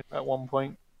illusion at one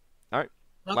point. All right.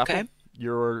 Okay. Lafdul,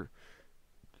 you're...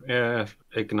 Yeah,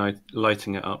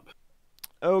 lighting it up.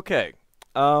 Okay.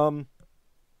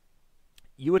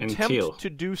 You attempt to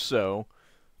do so.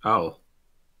 Oh.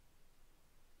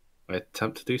 I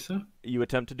attempt to do so? You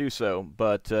attempt to do so,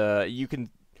 but you can...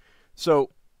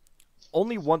 So,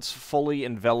 only once fully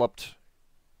enveloped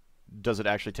does it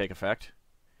actually take effect.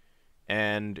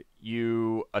 And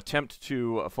you attempt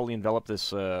to fully envelop this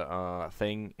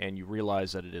thing, and you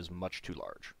realize that it is much too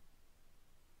large.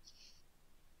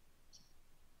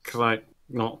 Can I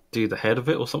not do the head of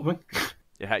it or something?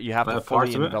 You have to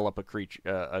fully envelop a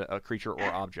creature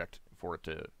or object for it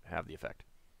to have the effect.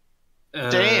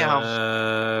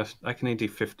 Damn! I can only do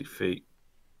 50 feet.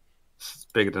 It's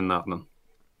bigger than that, then.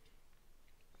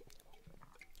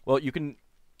 Well, you can...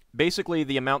 Basically,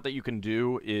 the amount that you can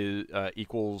do is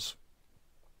equals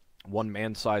 1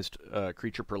 man-sized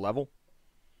creature per level.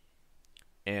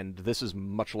 And this is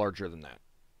much larger than that.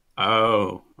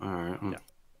 Oh, alright.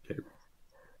 Yeah.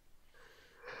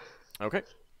 Okay.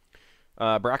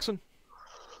 Braxon?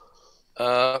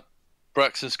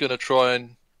 Braxon's going to try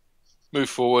and move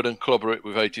forward and clobber it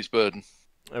with AD's burden.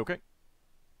 Okay.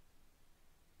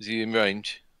 Is he in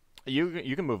range?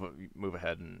 You can move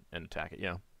ahead and attack it,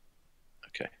 yeah.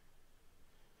 Okay.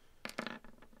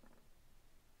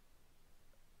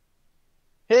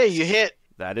 Hey, you hit!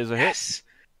 That is a hit.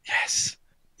 Yes.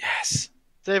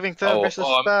 Saving throw versus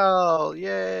spell!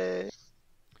 Yay!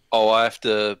 Oh, I have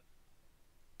to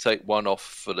take 1 off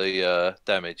for the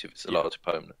damage if it's a large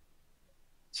opponent.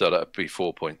 So that would be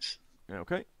 4 points.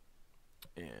 Okay.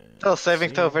 Still saving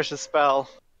throw versus spell.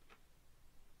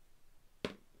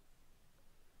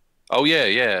 Oh,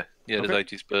 yeah. There's Okay.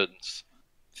 AD's burdens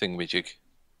thingamajig.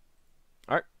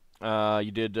 Alright.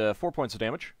 You did 4 points of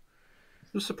damage.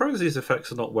 I'm surprised these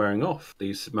effects are not wearing off,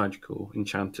 these magical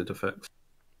enchanted effects.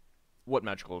 What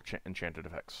magical enchanted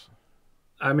effects?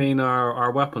 I mean,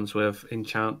 our weapons with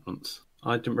enchantments.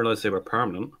 I didn't realize they were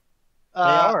permanent. They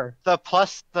are. The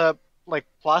plus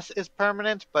is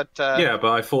permanent, but yeah,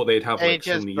 but I thought they'd have like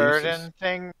so many uses.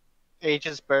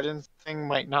 Aegis burden thing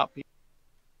might not be.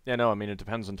 Yeah, no, I mean, it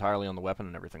depends entirely on the weapon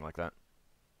and everything like that.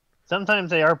 Sometimes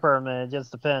they are permanent, it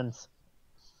just depends.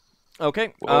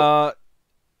 Okay.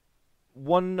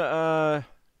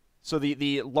 So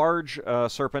the large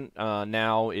serpent,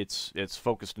 now it's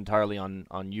focused entirely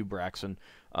on you, Braxon.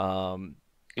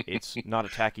 It's not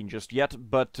attacking just yet,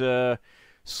 but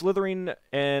slithering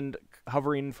and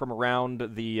hovering from around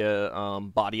the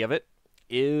body of it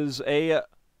is a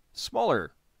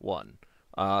smaller one,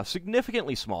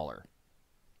 significantly smaller.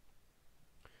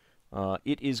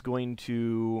 It is going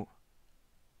to...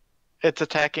 It's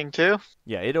attacking too?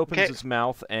 Yeah, it opens Okay. its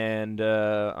mouth, and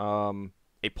a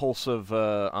pulse of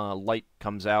light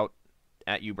comes out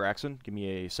at you, Braxon. Give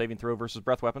me a saving throw versus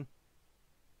breath weapon.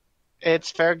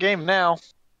 It's fair game now.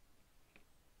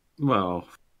 Well,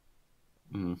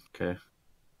 okay.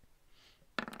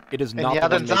 It is And not the one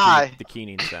Yeldan's making eye. the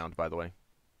keening sound, by the way.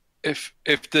 If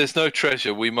there's no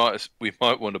treasure, we might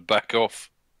want to back off.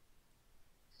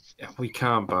 Yeah, we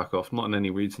can't back off. Not in any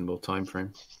reasonable time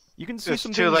frame. You can see It's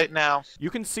some too things, late now. You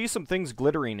can see some things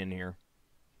glittering in here.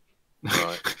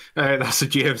 Right. That's what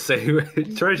GM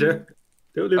say. Treasure.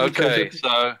 Don't live with Okay,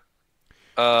 treasure.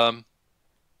 so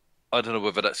I don't know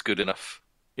whether that's good enough.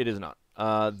 It is not.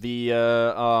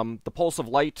 The pulse of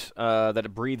light that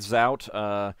it breathes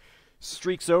out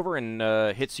streaks over and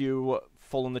hits you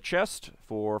full in the chest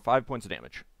for 5 points of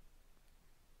damage.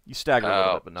 You stagger a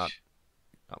little bit, but not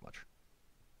much.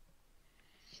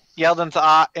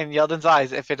 Yeldan's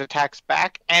eyes, if it attacks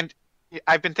back, and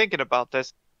I've been thinking about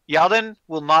this, Yeldan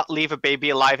will not leave a baby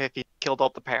alive if he killed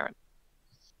out the parent.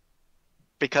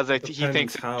 Because he Depends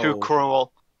thinks it's how- too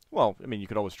cruel. Well, I mean, you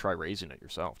could always try raising it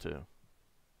yourself too.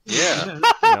 Yeah.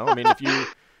 You know, I mean, if you,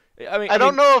 I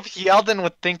don't know if Yeldan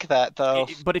would think that, though.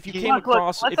 But if you came Look,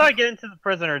 across, let's if you- not get into the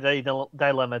prisoner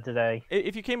dilemma today.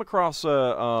 if you came across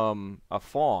a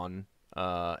fawn,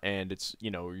 and it's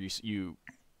you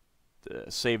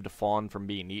saved a fawn from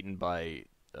being eaten by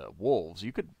wolves,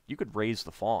 you could raise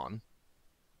the fawn.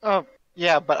 Oh,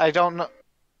 yeah, but I don't know.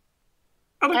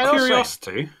 Out I of don't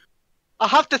curiosity, I'll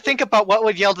have to think about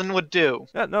what Yeldan would do.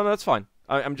 Yeah, no, that's fine.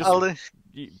 I'm just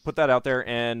you put that out there,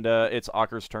 and it's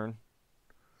Ockar's turn.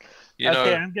 You know,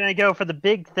 Okay, I'm gonna go for the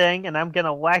big thing, and I'm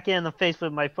gonna whack it in the face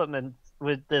with my footman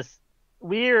with this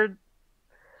weird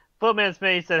footman's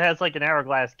mace that has like an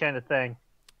hourglass kind of thing.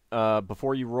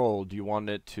 Before you roll, do you want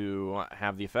it to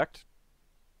have the effect?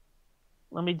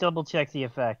 Let me double check the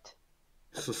effect.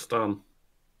 it's a stun.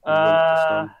 You want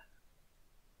it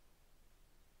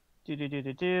to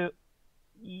stun. Do.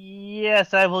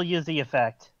 Yes, I will use the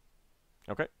effect.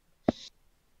 Okay.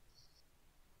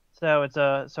 So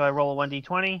I roll a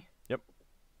 1d20. Yep.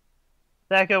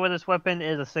 Thaco with this weapon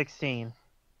is a 16.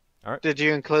 Did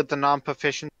you include the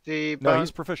non-proficiency No,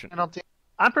 he's proficient. penalty?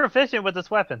 I'm proficient with this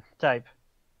weapon type.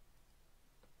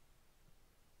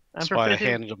 That's why I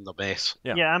handed him the base.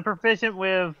 Yeah. Yeah, I'm proficient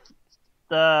with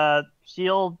the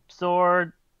shield,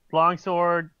 sword,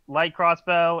 longsword, light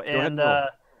crossbow, ahead and and roll.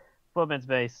 footman's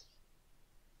base.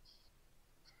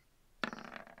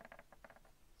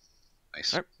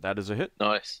 Nice. All right, that is a hit.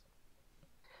 nice.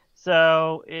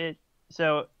 So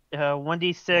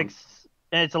 1d6,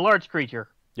 and it's a large creature.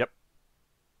 Yep.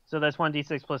 So that's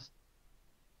 1d6 plus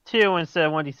 2 instead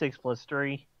of 1d6 plus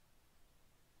 3.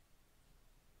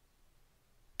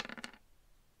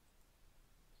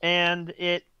 And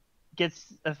it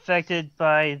gets affected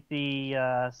by the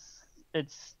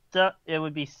it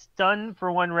would be stunned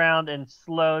for 1 round and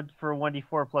slowed for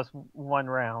 1d4 plus 1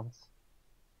 rounds.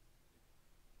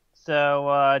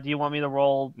 So do you want me to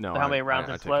roll No, how many rounds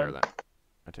I it's take care of slowed? that.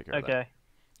 I take care of that. Okay.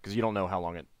 Because you don't know how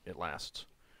long it lasts.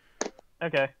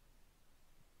 Okay.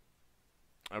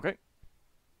 Okay.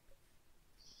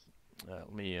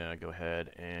 Let me go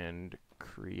ahead and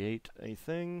create a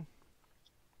thing.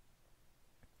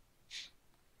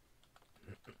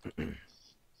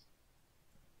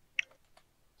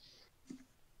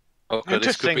 Okay,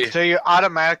 this could Interesting. be. So you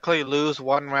automatically lose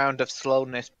 1 round of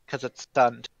slowness because it's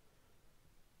stunned.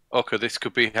 Okay, this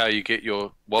could be how you get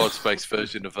your wild space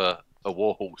version of a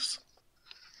warhorse.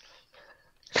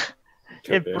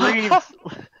 It be. breathes.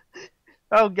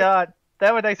 Oh god,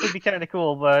 that would actually be kind of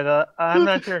cool, but I'm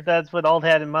not sure if that's what Ald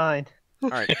had in mind. All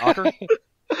right, Ockar.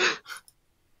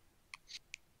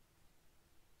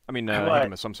 I mean, What?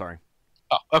 Higgimus, I'm sorry.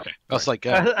 Oh, okay. I was like,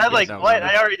 I was like, no, what? no.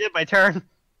 I already did my turn.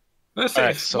 Let's say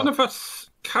Alright, if so- one of us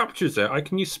captures it, I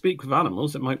can use speak with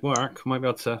animals. It might work. I might be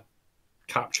able to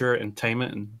capture it and tame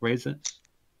it and raise it.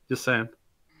 Just saying.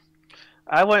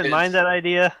 I wouldn't It's- mind that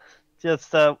idea.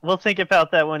 Just we'll think about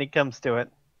that when it comes to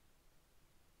it.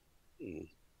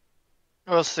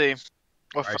 We'll see.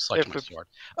 I selected my sword.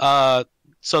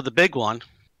 So the big one,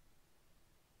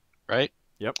 right?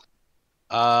 Yep.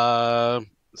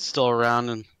 Still around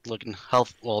and looking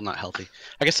well, not healthy.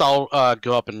 I guess I'll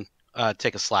go up and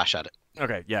take a slash at it.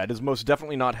 Okay, yeah, it is most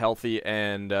definitely not healthy,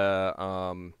 and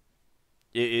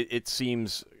it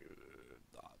seems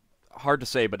hard to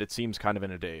say, but it seems kind of in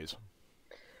a daze.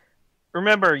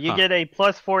 Remember, you Huh. get a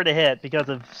 +4 to hit because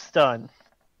of stun.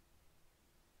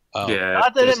 Oh. Yeah,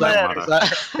 Not that it doesn't matters. Is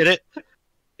that it?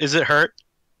 Is it hurt?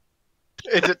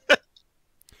 Is it?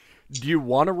 Do you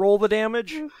want to roll the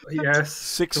damage? Yes.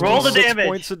 66 Roll the damage.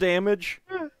 points of damage.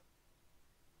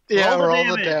 Yeah, Roll the roll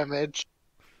the damage. damage.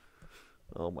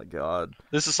 Oh my god.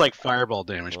 This is like fireball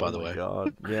damage, by the Oh my way.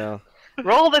 god. Yeah.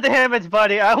 Roll the damage,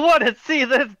 buddy. I want to see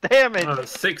this damage.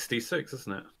 It's 66,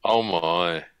 isn't it? Oh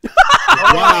my!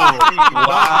 Wow!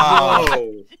 Wow.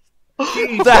 Whoa.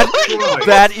 Jesus That Christ.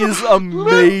 that is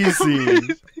amazing.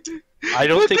 I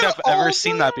don't think I've ever all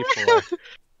seen that before.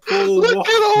 Look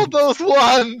at all those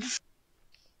ones.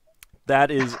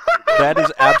 That is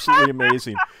absolutely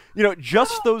amazing. You know,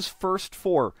 just those first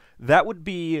 4, that would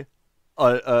be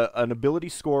an ability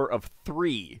score of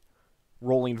 3,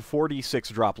 rolling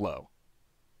 4d6 drop low.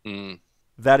 Mm.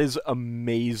 That is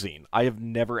amazing. I have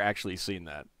never actually seen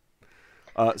that.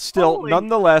 Still, Holy-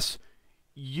 nonetheless,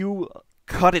 you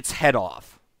cut its head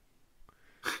off,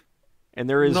 and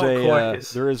there is Not quite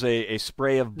as- a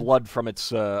spray of blood from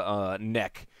its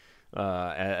neck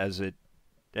as the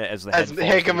head As falls to the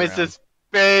Higgimus ground. is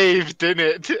bathed in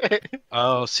it.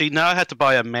 Oh, see, now I had to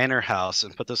buy a manor house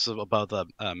and put this above the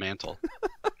mantle.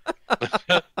 We've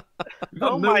got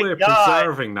Oh no my way of God.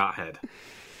 preserving that head.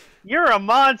 You're a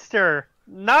monster.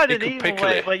 Not You an can evil pickle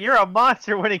way, it. but you're a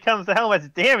monster when it comes to how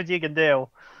much damage you can do.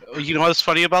 You know what's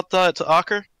funny about that, to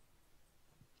Ockar?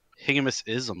 Higgimus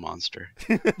is a monster.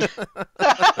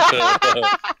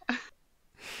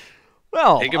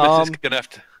 Well, Higgimus is gonna have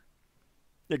to.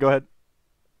 yeah, go ahead.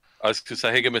 I was gonna say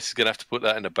Higgimus is gonna have to put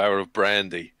that in a barrel of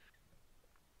brandy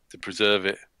to preserve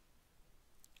it.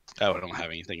 Oh, I don't have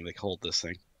anything to hold this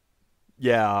thing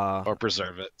Yeah, or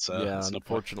preserve it, so yeah. it's no point.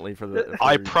 Unfortunately for the,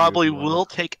 I for you, probably if you want. will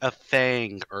take a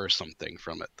fang or something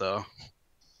from it, though.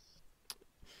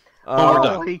 Uh, we're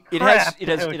done. Holy It crap, has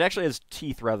dude. it actually has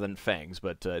teeth rather than fangs,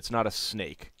 but it's not a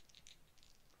snake.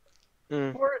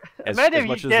 As Imagine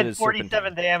much if as you it did is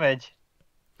 47 damage.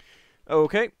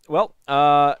 Okay, well,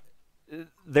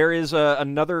 there is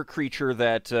another creature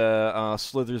that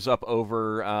slithers up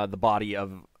over the body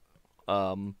of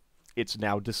its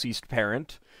now deceased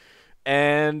parent,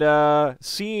 and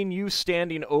seeing you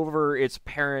standing over its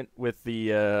parent with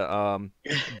the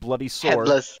bloody sword,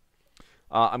 Headless.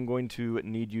 I'm going to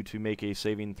need you to make a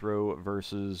saving throw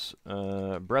versus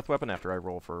breath weapon after I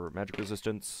roll for magic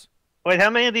resistance. Wait, how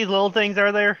many of these little things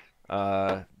are there?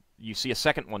 You see a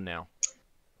second one now.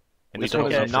 And We this one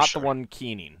don't know is for not sure. the one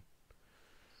keening.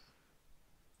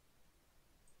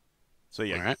 So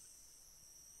yeah, All right.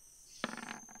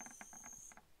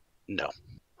 No.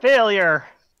 Failure.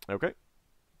 okay.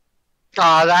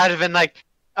 Oh, that'd have been like,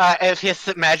 if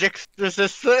his magic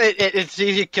resists it's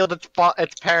easy to kill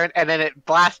its parent, and then it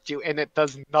blasts you, and it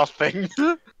does nothing.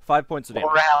 5 points of damage.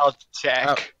 Morale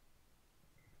check.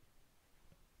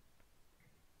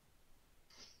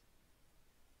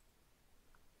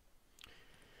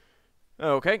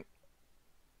 Okay.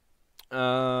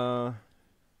 Oh,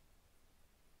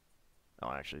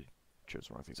 I actually chose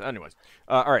the wrong things. Anyways,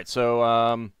 all right.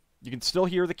 So you can still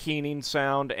hear the keening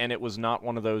sound, and it was not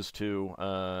one of those two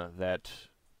that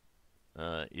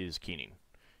is keening.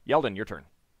 Yeldan, your turn.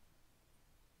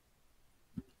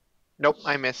 Nope,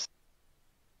 I missed.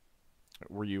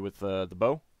 Were you with the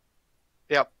bow?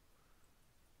 Yep.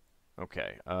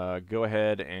 Okay. Go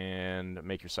ahead and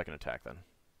make your second attack then.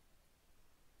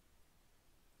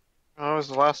 That was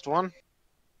the last one.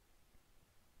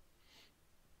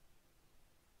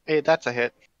 Hey, that's a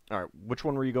hit. All right. Which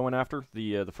one were you going after?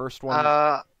 The first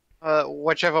one.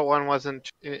 Whichever one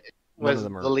wasn't None was of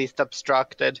them are- the least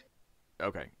obstructed.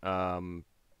 Okay.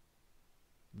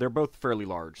 They're both fairly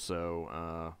large, so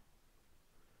I'm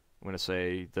gonna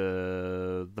say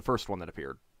the first one that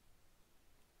appeared.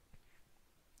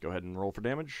 Go ahead and roll for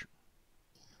damage.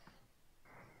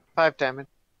 5 damage.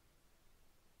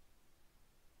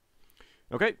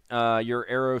 Okay. Your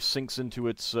arrow sinks into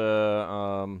its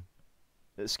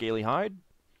scaly hide,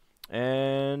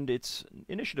 and it's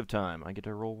initiative time. I get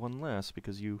to roll one less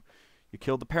because you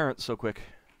killed the parent so quick.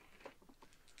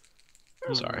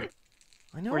 Sorry.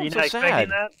 I know. Were I'm you so not expecting sad.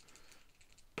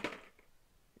 that?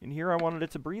 In here, I wanted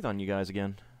it to breathe on you guys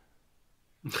again.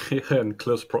 In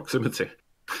close proximity.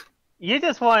 You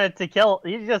just wanted to kill.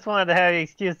 You just wanted to have an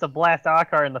excuse to blast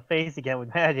Ockar in the face again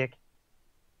with magic.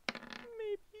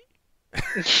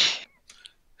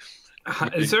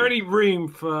 Is there any room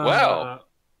for Wow.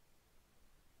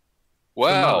 for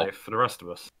Wow. melee for the rest of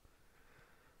us?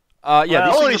 Yeah, Well, these holy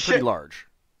things are pretty shit. large.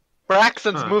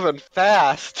 Braxon's Huh. moving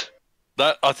fast.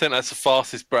 I think that's the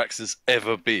fastest Braxon's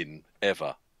ever been,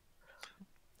 ever.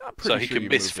 I'm So pretty he sure can you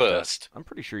miss moved at that- first. I'm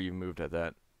pretty sure you moved at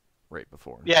that rate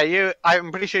before. Yeah,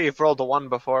 I'm pretty sure you've rolled a 1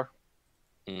 before.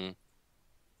 Mm.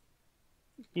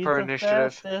 He's For the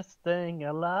initiative. fastest thing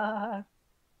alive.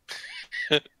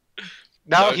 No,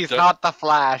 No, he's don't- not the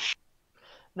Flash.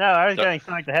 No, I was No. getting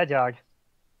Sonic the Hedgehog.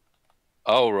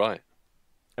 Oh, right.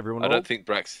 Everyone I rolled? don't think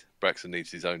Braxon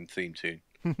needs his own theme tune.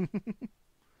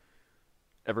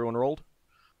 Everyone rolled?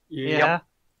 Yeah.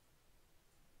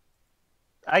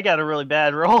 I got a really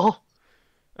bad roll.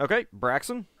 Okay,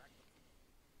 Braxon.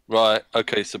 Right,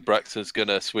 okay, so Braxon's going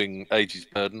to swing Aegis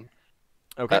Burden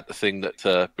Okay. at the thing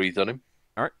that breathed on him.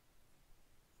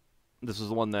 This is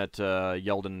the one that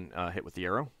Yeldan hit with the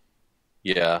arrow.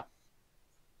 Yeah.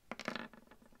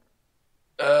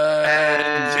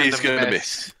 And He's a going to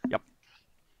miss. miss.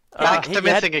 Back hey, to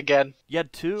missing again. You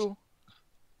had 2?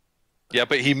 Yeah,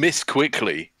 but he missed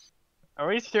quickly. Are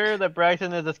we sure that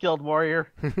Braxton is a skilled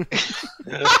warrior?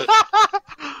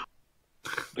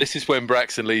 This is when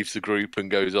Braxon leaves the group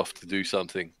and goes off to do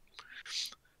something.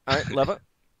 Alright, Leva.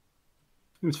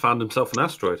 He's found himself an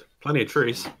asteroid. Plenty of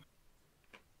trees.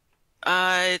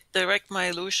 I direct my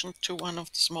illusion to one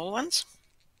of the small ones,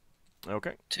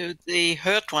 Okay. to the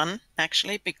hurt one,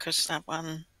 actually, because that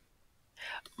one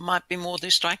might be more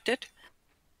distracted,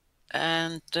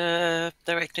 and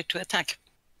direct it to attack.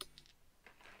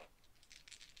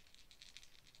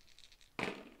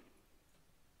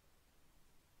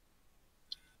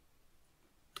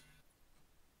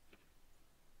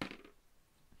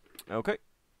 Okay.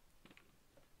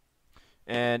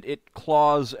 And it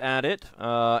claws at it,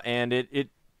 and it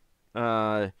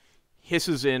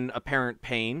hisses in apparent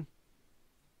pain.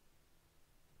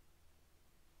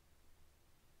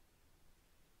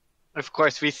 Of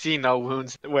course, we see no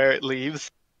wounds where it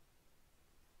leaves.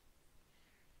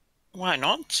 Why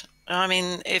not? I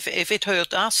mean, if it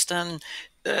hurt us, then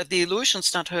the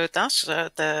illusions that hurt us,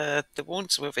 the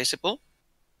wounds were visible.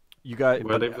 You guys,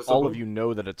 Were they but all of visible? you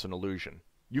know that it's an illusion.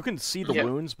 You can see the Yeah.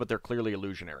 wounds, but they're clearly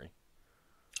illusionary.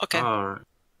 Okay. Alright.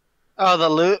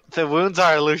 Oh, the wounds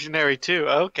are illusionary too.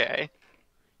 Okay.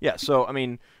 Yeah, so I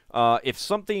mean,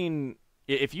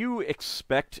 if you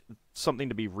expect something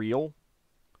to be real,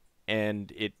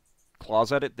 and it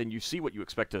claws at it, then you see what you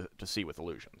expect to see with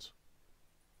illusions.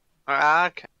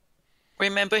 Okay.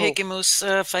 Remember Cool.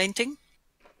 Higgimus fainting?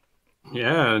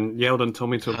 Yeah, and Yeldan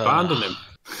told me to abandon him.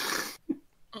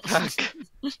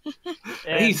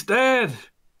 And He's dead!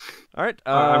 All right.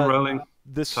 I'm rolling.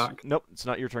 This. attack. Nope, it's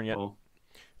not your turn yet. Oh.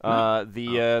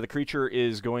 The creature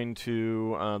is going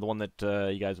to the one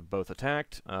that you guys have both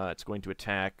attacked. It's going to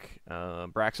attack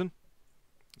Braxon.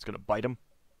 It's going to bite him.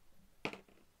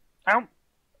 Ow.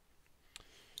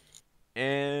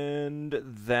 And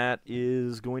that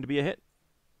is going to be a hit.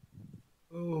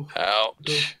 Oh,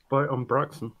 Ouch. bite on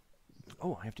Braxon.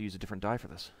 Oh, I have to use a different die for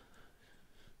this.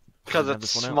 Because Have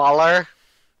it's this one out. smaller.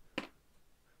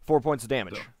 4 points of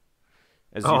damage. So-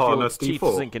 As you Oh, feel no, its teeth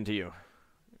D4. sink into you.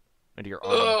 Into your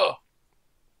arm. Ugh.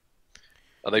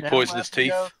 Are they Now poisonous I have to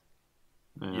teeth?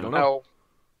 go. You don't know.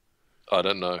 No. I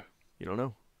don't know. You don't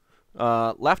know.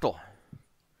 Lafdul.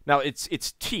 Now, it's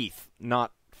teeth,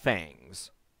 not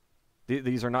fangs.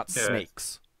 These are not Yeah.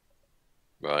 snakes.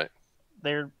 Right.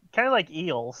 They're kind of like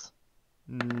eels.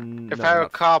 Mm, If no, I they're,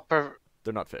 recall,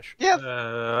 they're not fish. yeah,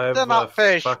 I have They're not a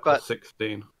fish, back of but-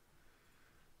 16.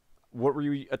 What were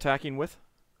you attacking with?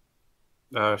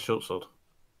 Short sword.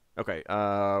 Okay,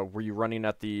 were you running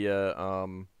at the,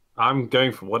 I'm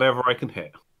going for whatever I can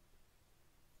hit.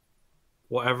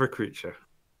 Whatever creature.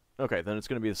 Okay, then it's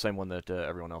going to be the same one that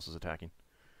everyone else is attacking.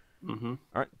 Mm-hmm.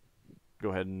 Go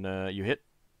ahead and you hit.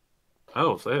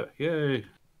 Oh, it's there. Yay.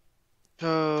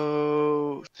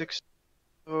 so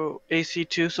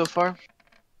AC2 so far.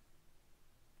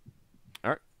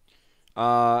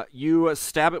 You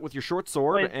stab it with your short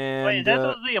sword, and Wait, is that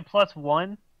supposed to be a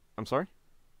 +1? I'm sorry.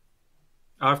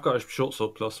 I've got a short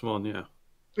sword +1, yeah.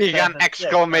 You got an That's it.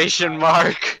 exclamation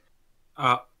mark.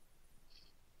 Oh,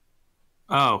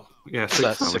 yeah, So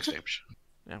that's 6 6 damage. damage.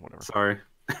 Yeah, whatever. Sorry.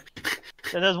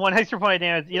 That does 1 extra point of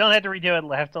damage. You don't have to redo it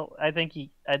left. I think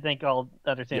I'll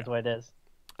understand what it is.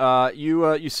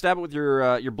 You stab it with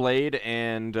your blade,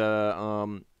 and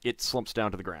it slumps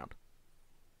down to the ground.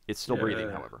 It's still breathing,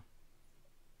 Yeah. however.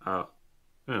 Oh.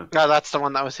 Yeah. No, that's the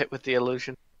one that was hit with the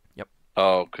illusion.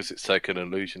 Oh, because it's taken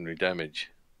illusionary damage.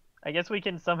 I guess we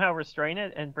can somehow restrain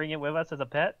it and bring it with us as a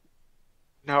pet.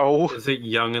 No. Is it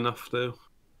young enough, though?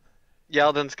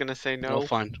 Yeldan's gonna say no. We'll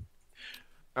find.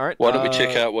 All right. Why don't we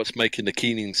check out what's making the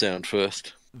keening sound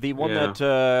first? The one Yeah.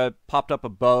 that popped up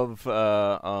above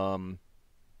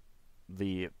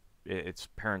its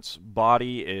parent's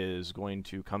body is going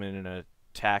to come in and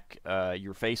attack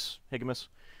your face, Higgimus.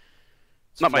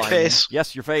 It's Not my flying- face.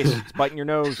 Yes, your face. It's biting your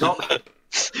nose. Not That's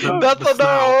the a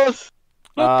snout. nose.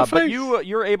 Not the But face.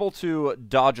 you're able to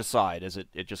dodge aside as it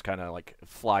just kind of like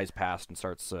flies past and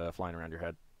starts flying around your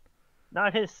head.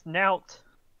 Not his snout.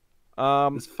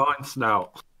 It's fine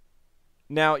snout.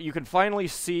 Now you can finally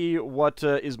see what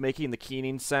is making the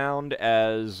keening sound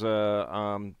as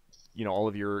all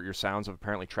of your sounds have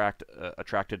apparently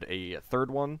attracted a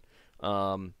third one.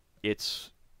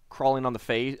 It's crawling on the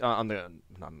face not on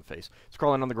the face. It's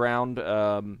crawling on the ground,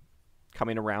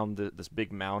 coming around this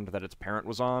big mound that its parent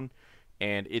was on,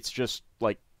 and it's just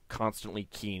like constantly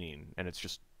keening, and it's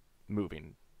just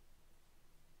moving.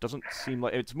 Doesn't seem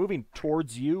like it's moving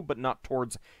towards you, but not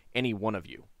towards any one of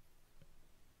you.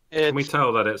 Can we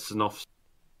tell that it's an off?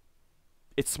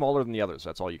 It's smaller than the others.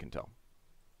 That's all you can tell.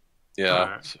 Yeah.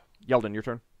 Alright. Yeldan, your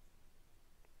turn.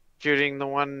 Shooting the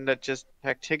one that just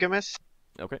attacked Higgimus.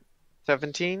 Okay.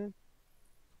 17.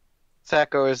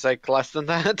 Sacco is like less than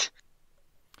that.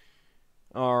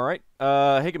 All right.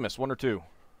 Higgimus, 1 or 2?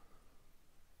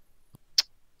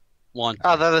 1.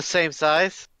 Oh, they're the same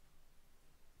size.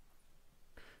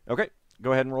 Okay.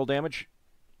 Go ahead and roll damage,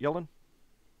 Yeldan.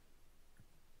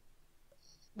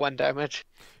 1 damage.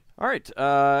 All right.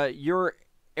 Your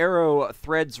arrow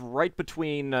threads right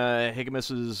between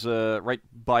Higgimus's, right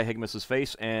by Higgimus's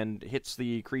face, and hits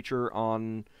the creature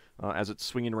on as it's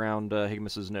swinging around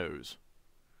Higgimus's nose.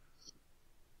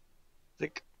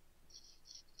 Like,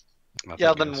 I yeah,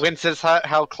 think then it's- winces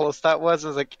how close that was. I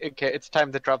was like, okay, it's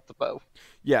time to drop the bow.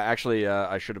 Yeah, actually,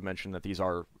 I should have mentioned that these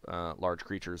are large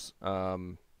creatures.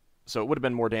 So it would have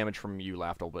been more damage from you,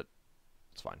 Lafdul, but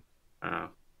it's fine.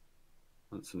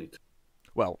 That's neat.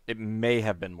 Well, it may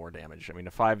have been more damage. I mean,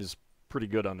 a 5 is pretty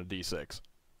good on a d6.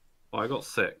 Well, I got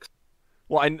 6.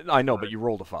 Well, I know, but you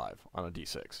rolled a 5 on a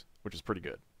d6, which is pretty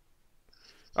good.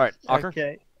 All right, Ockar,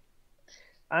 Okay.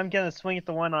 I'm gonna swing at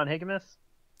the one on Higgimus.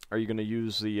 are you going to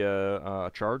use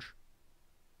the charge?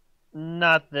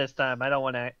 Not this time. I don't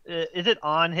want to. Is it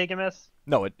on Higgimus?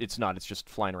 No, it's not. It's just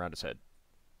flying around his head.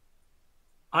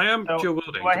 I am So, dual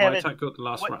wielding. do I Did have my it- attack go the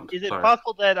last What, round? is it Sorry.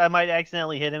 possible that I might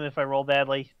accidentally hit him if I roll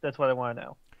badly? That's what I want to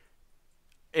know.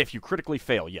 If you critically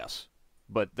fail, yes.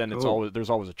 But then there's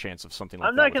always a chance of something like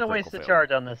I'm that. not going to waste the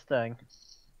charge on this thing.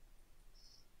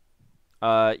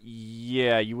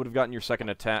 Yeah, you would have gotten your second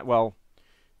attack. Well,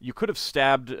 you could have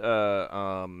stabbed.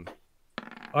 I'm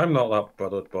not that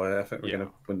bothered by it. I think we're Yeah. going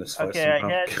to win this fight Okay,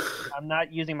 somehow. I'm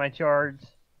not using my charge,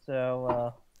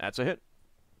 so That's a hit.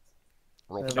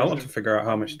 Roll. So I want to figure out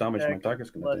how much damage my Attack dagger's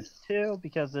going to do. +2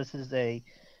 because this is a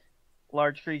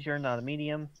large creature, not a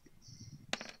medium.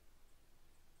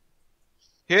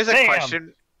 Here's a Bam!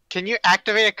 question. Can you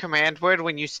activate a command word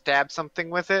when you stab something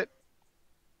with it?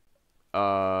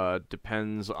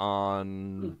 Depends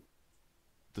on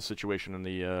the situation and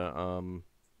the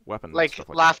weapon. and Like stuff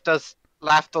like that.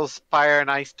 Lafdul's fire and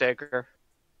ice dagger.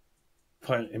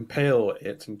 Impale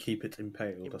it and keep it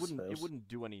impaled, I It suppose. wouldn't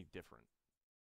do any different.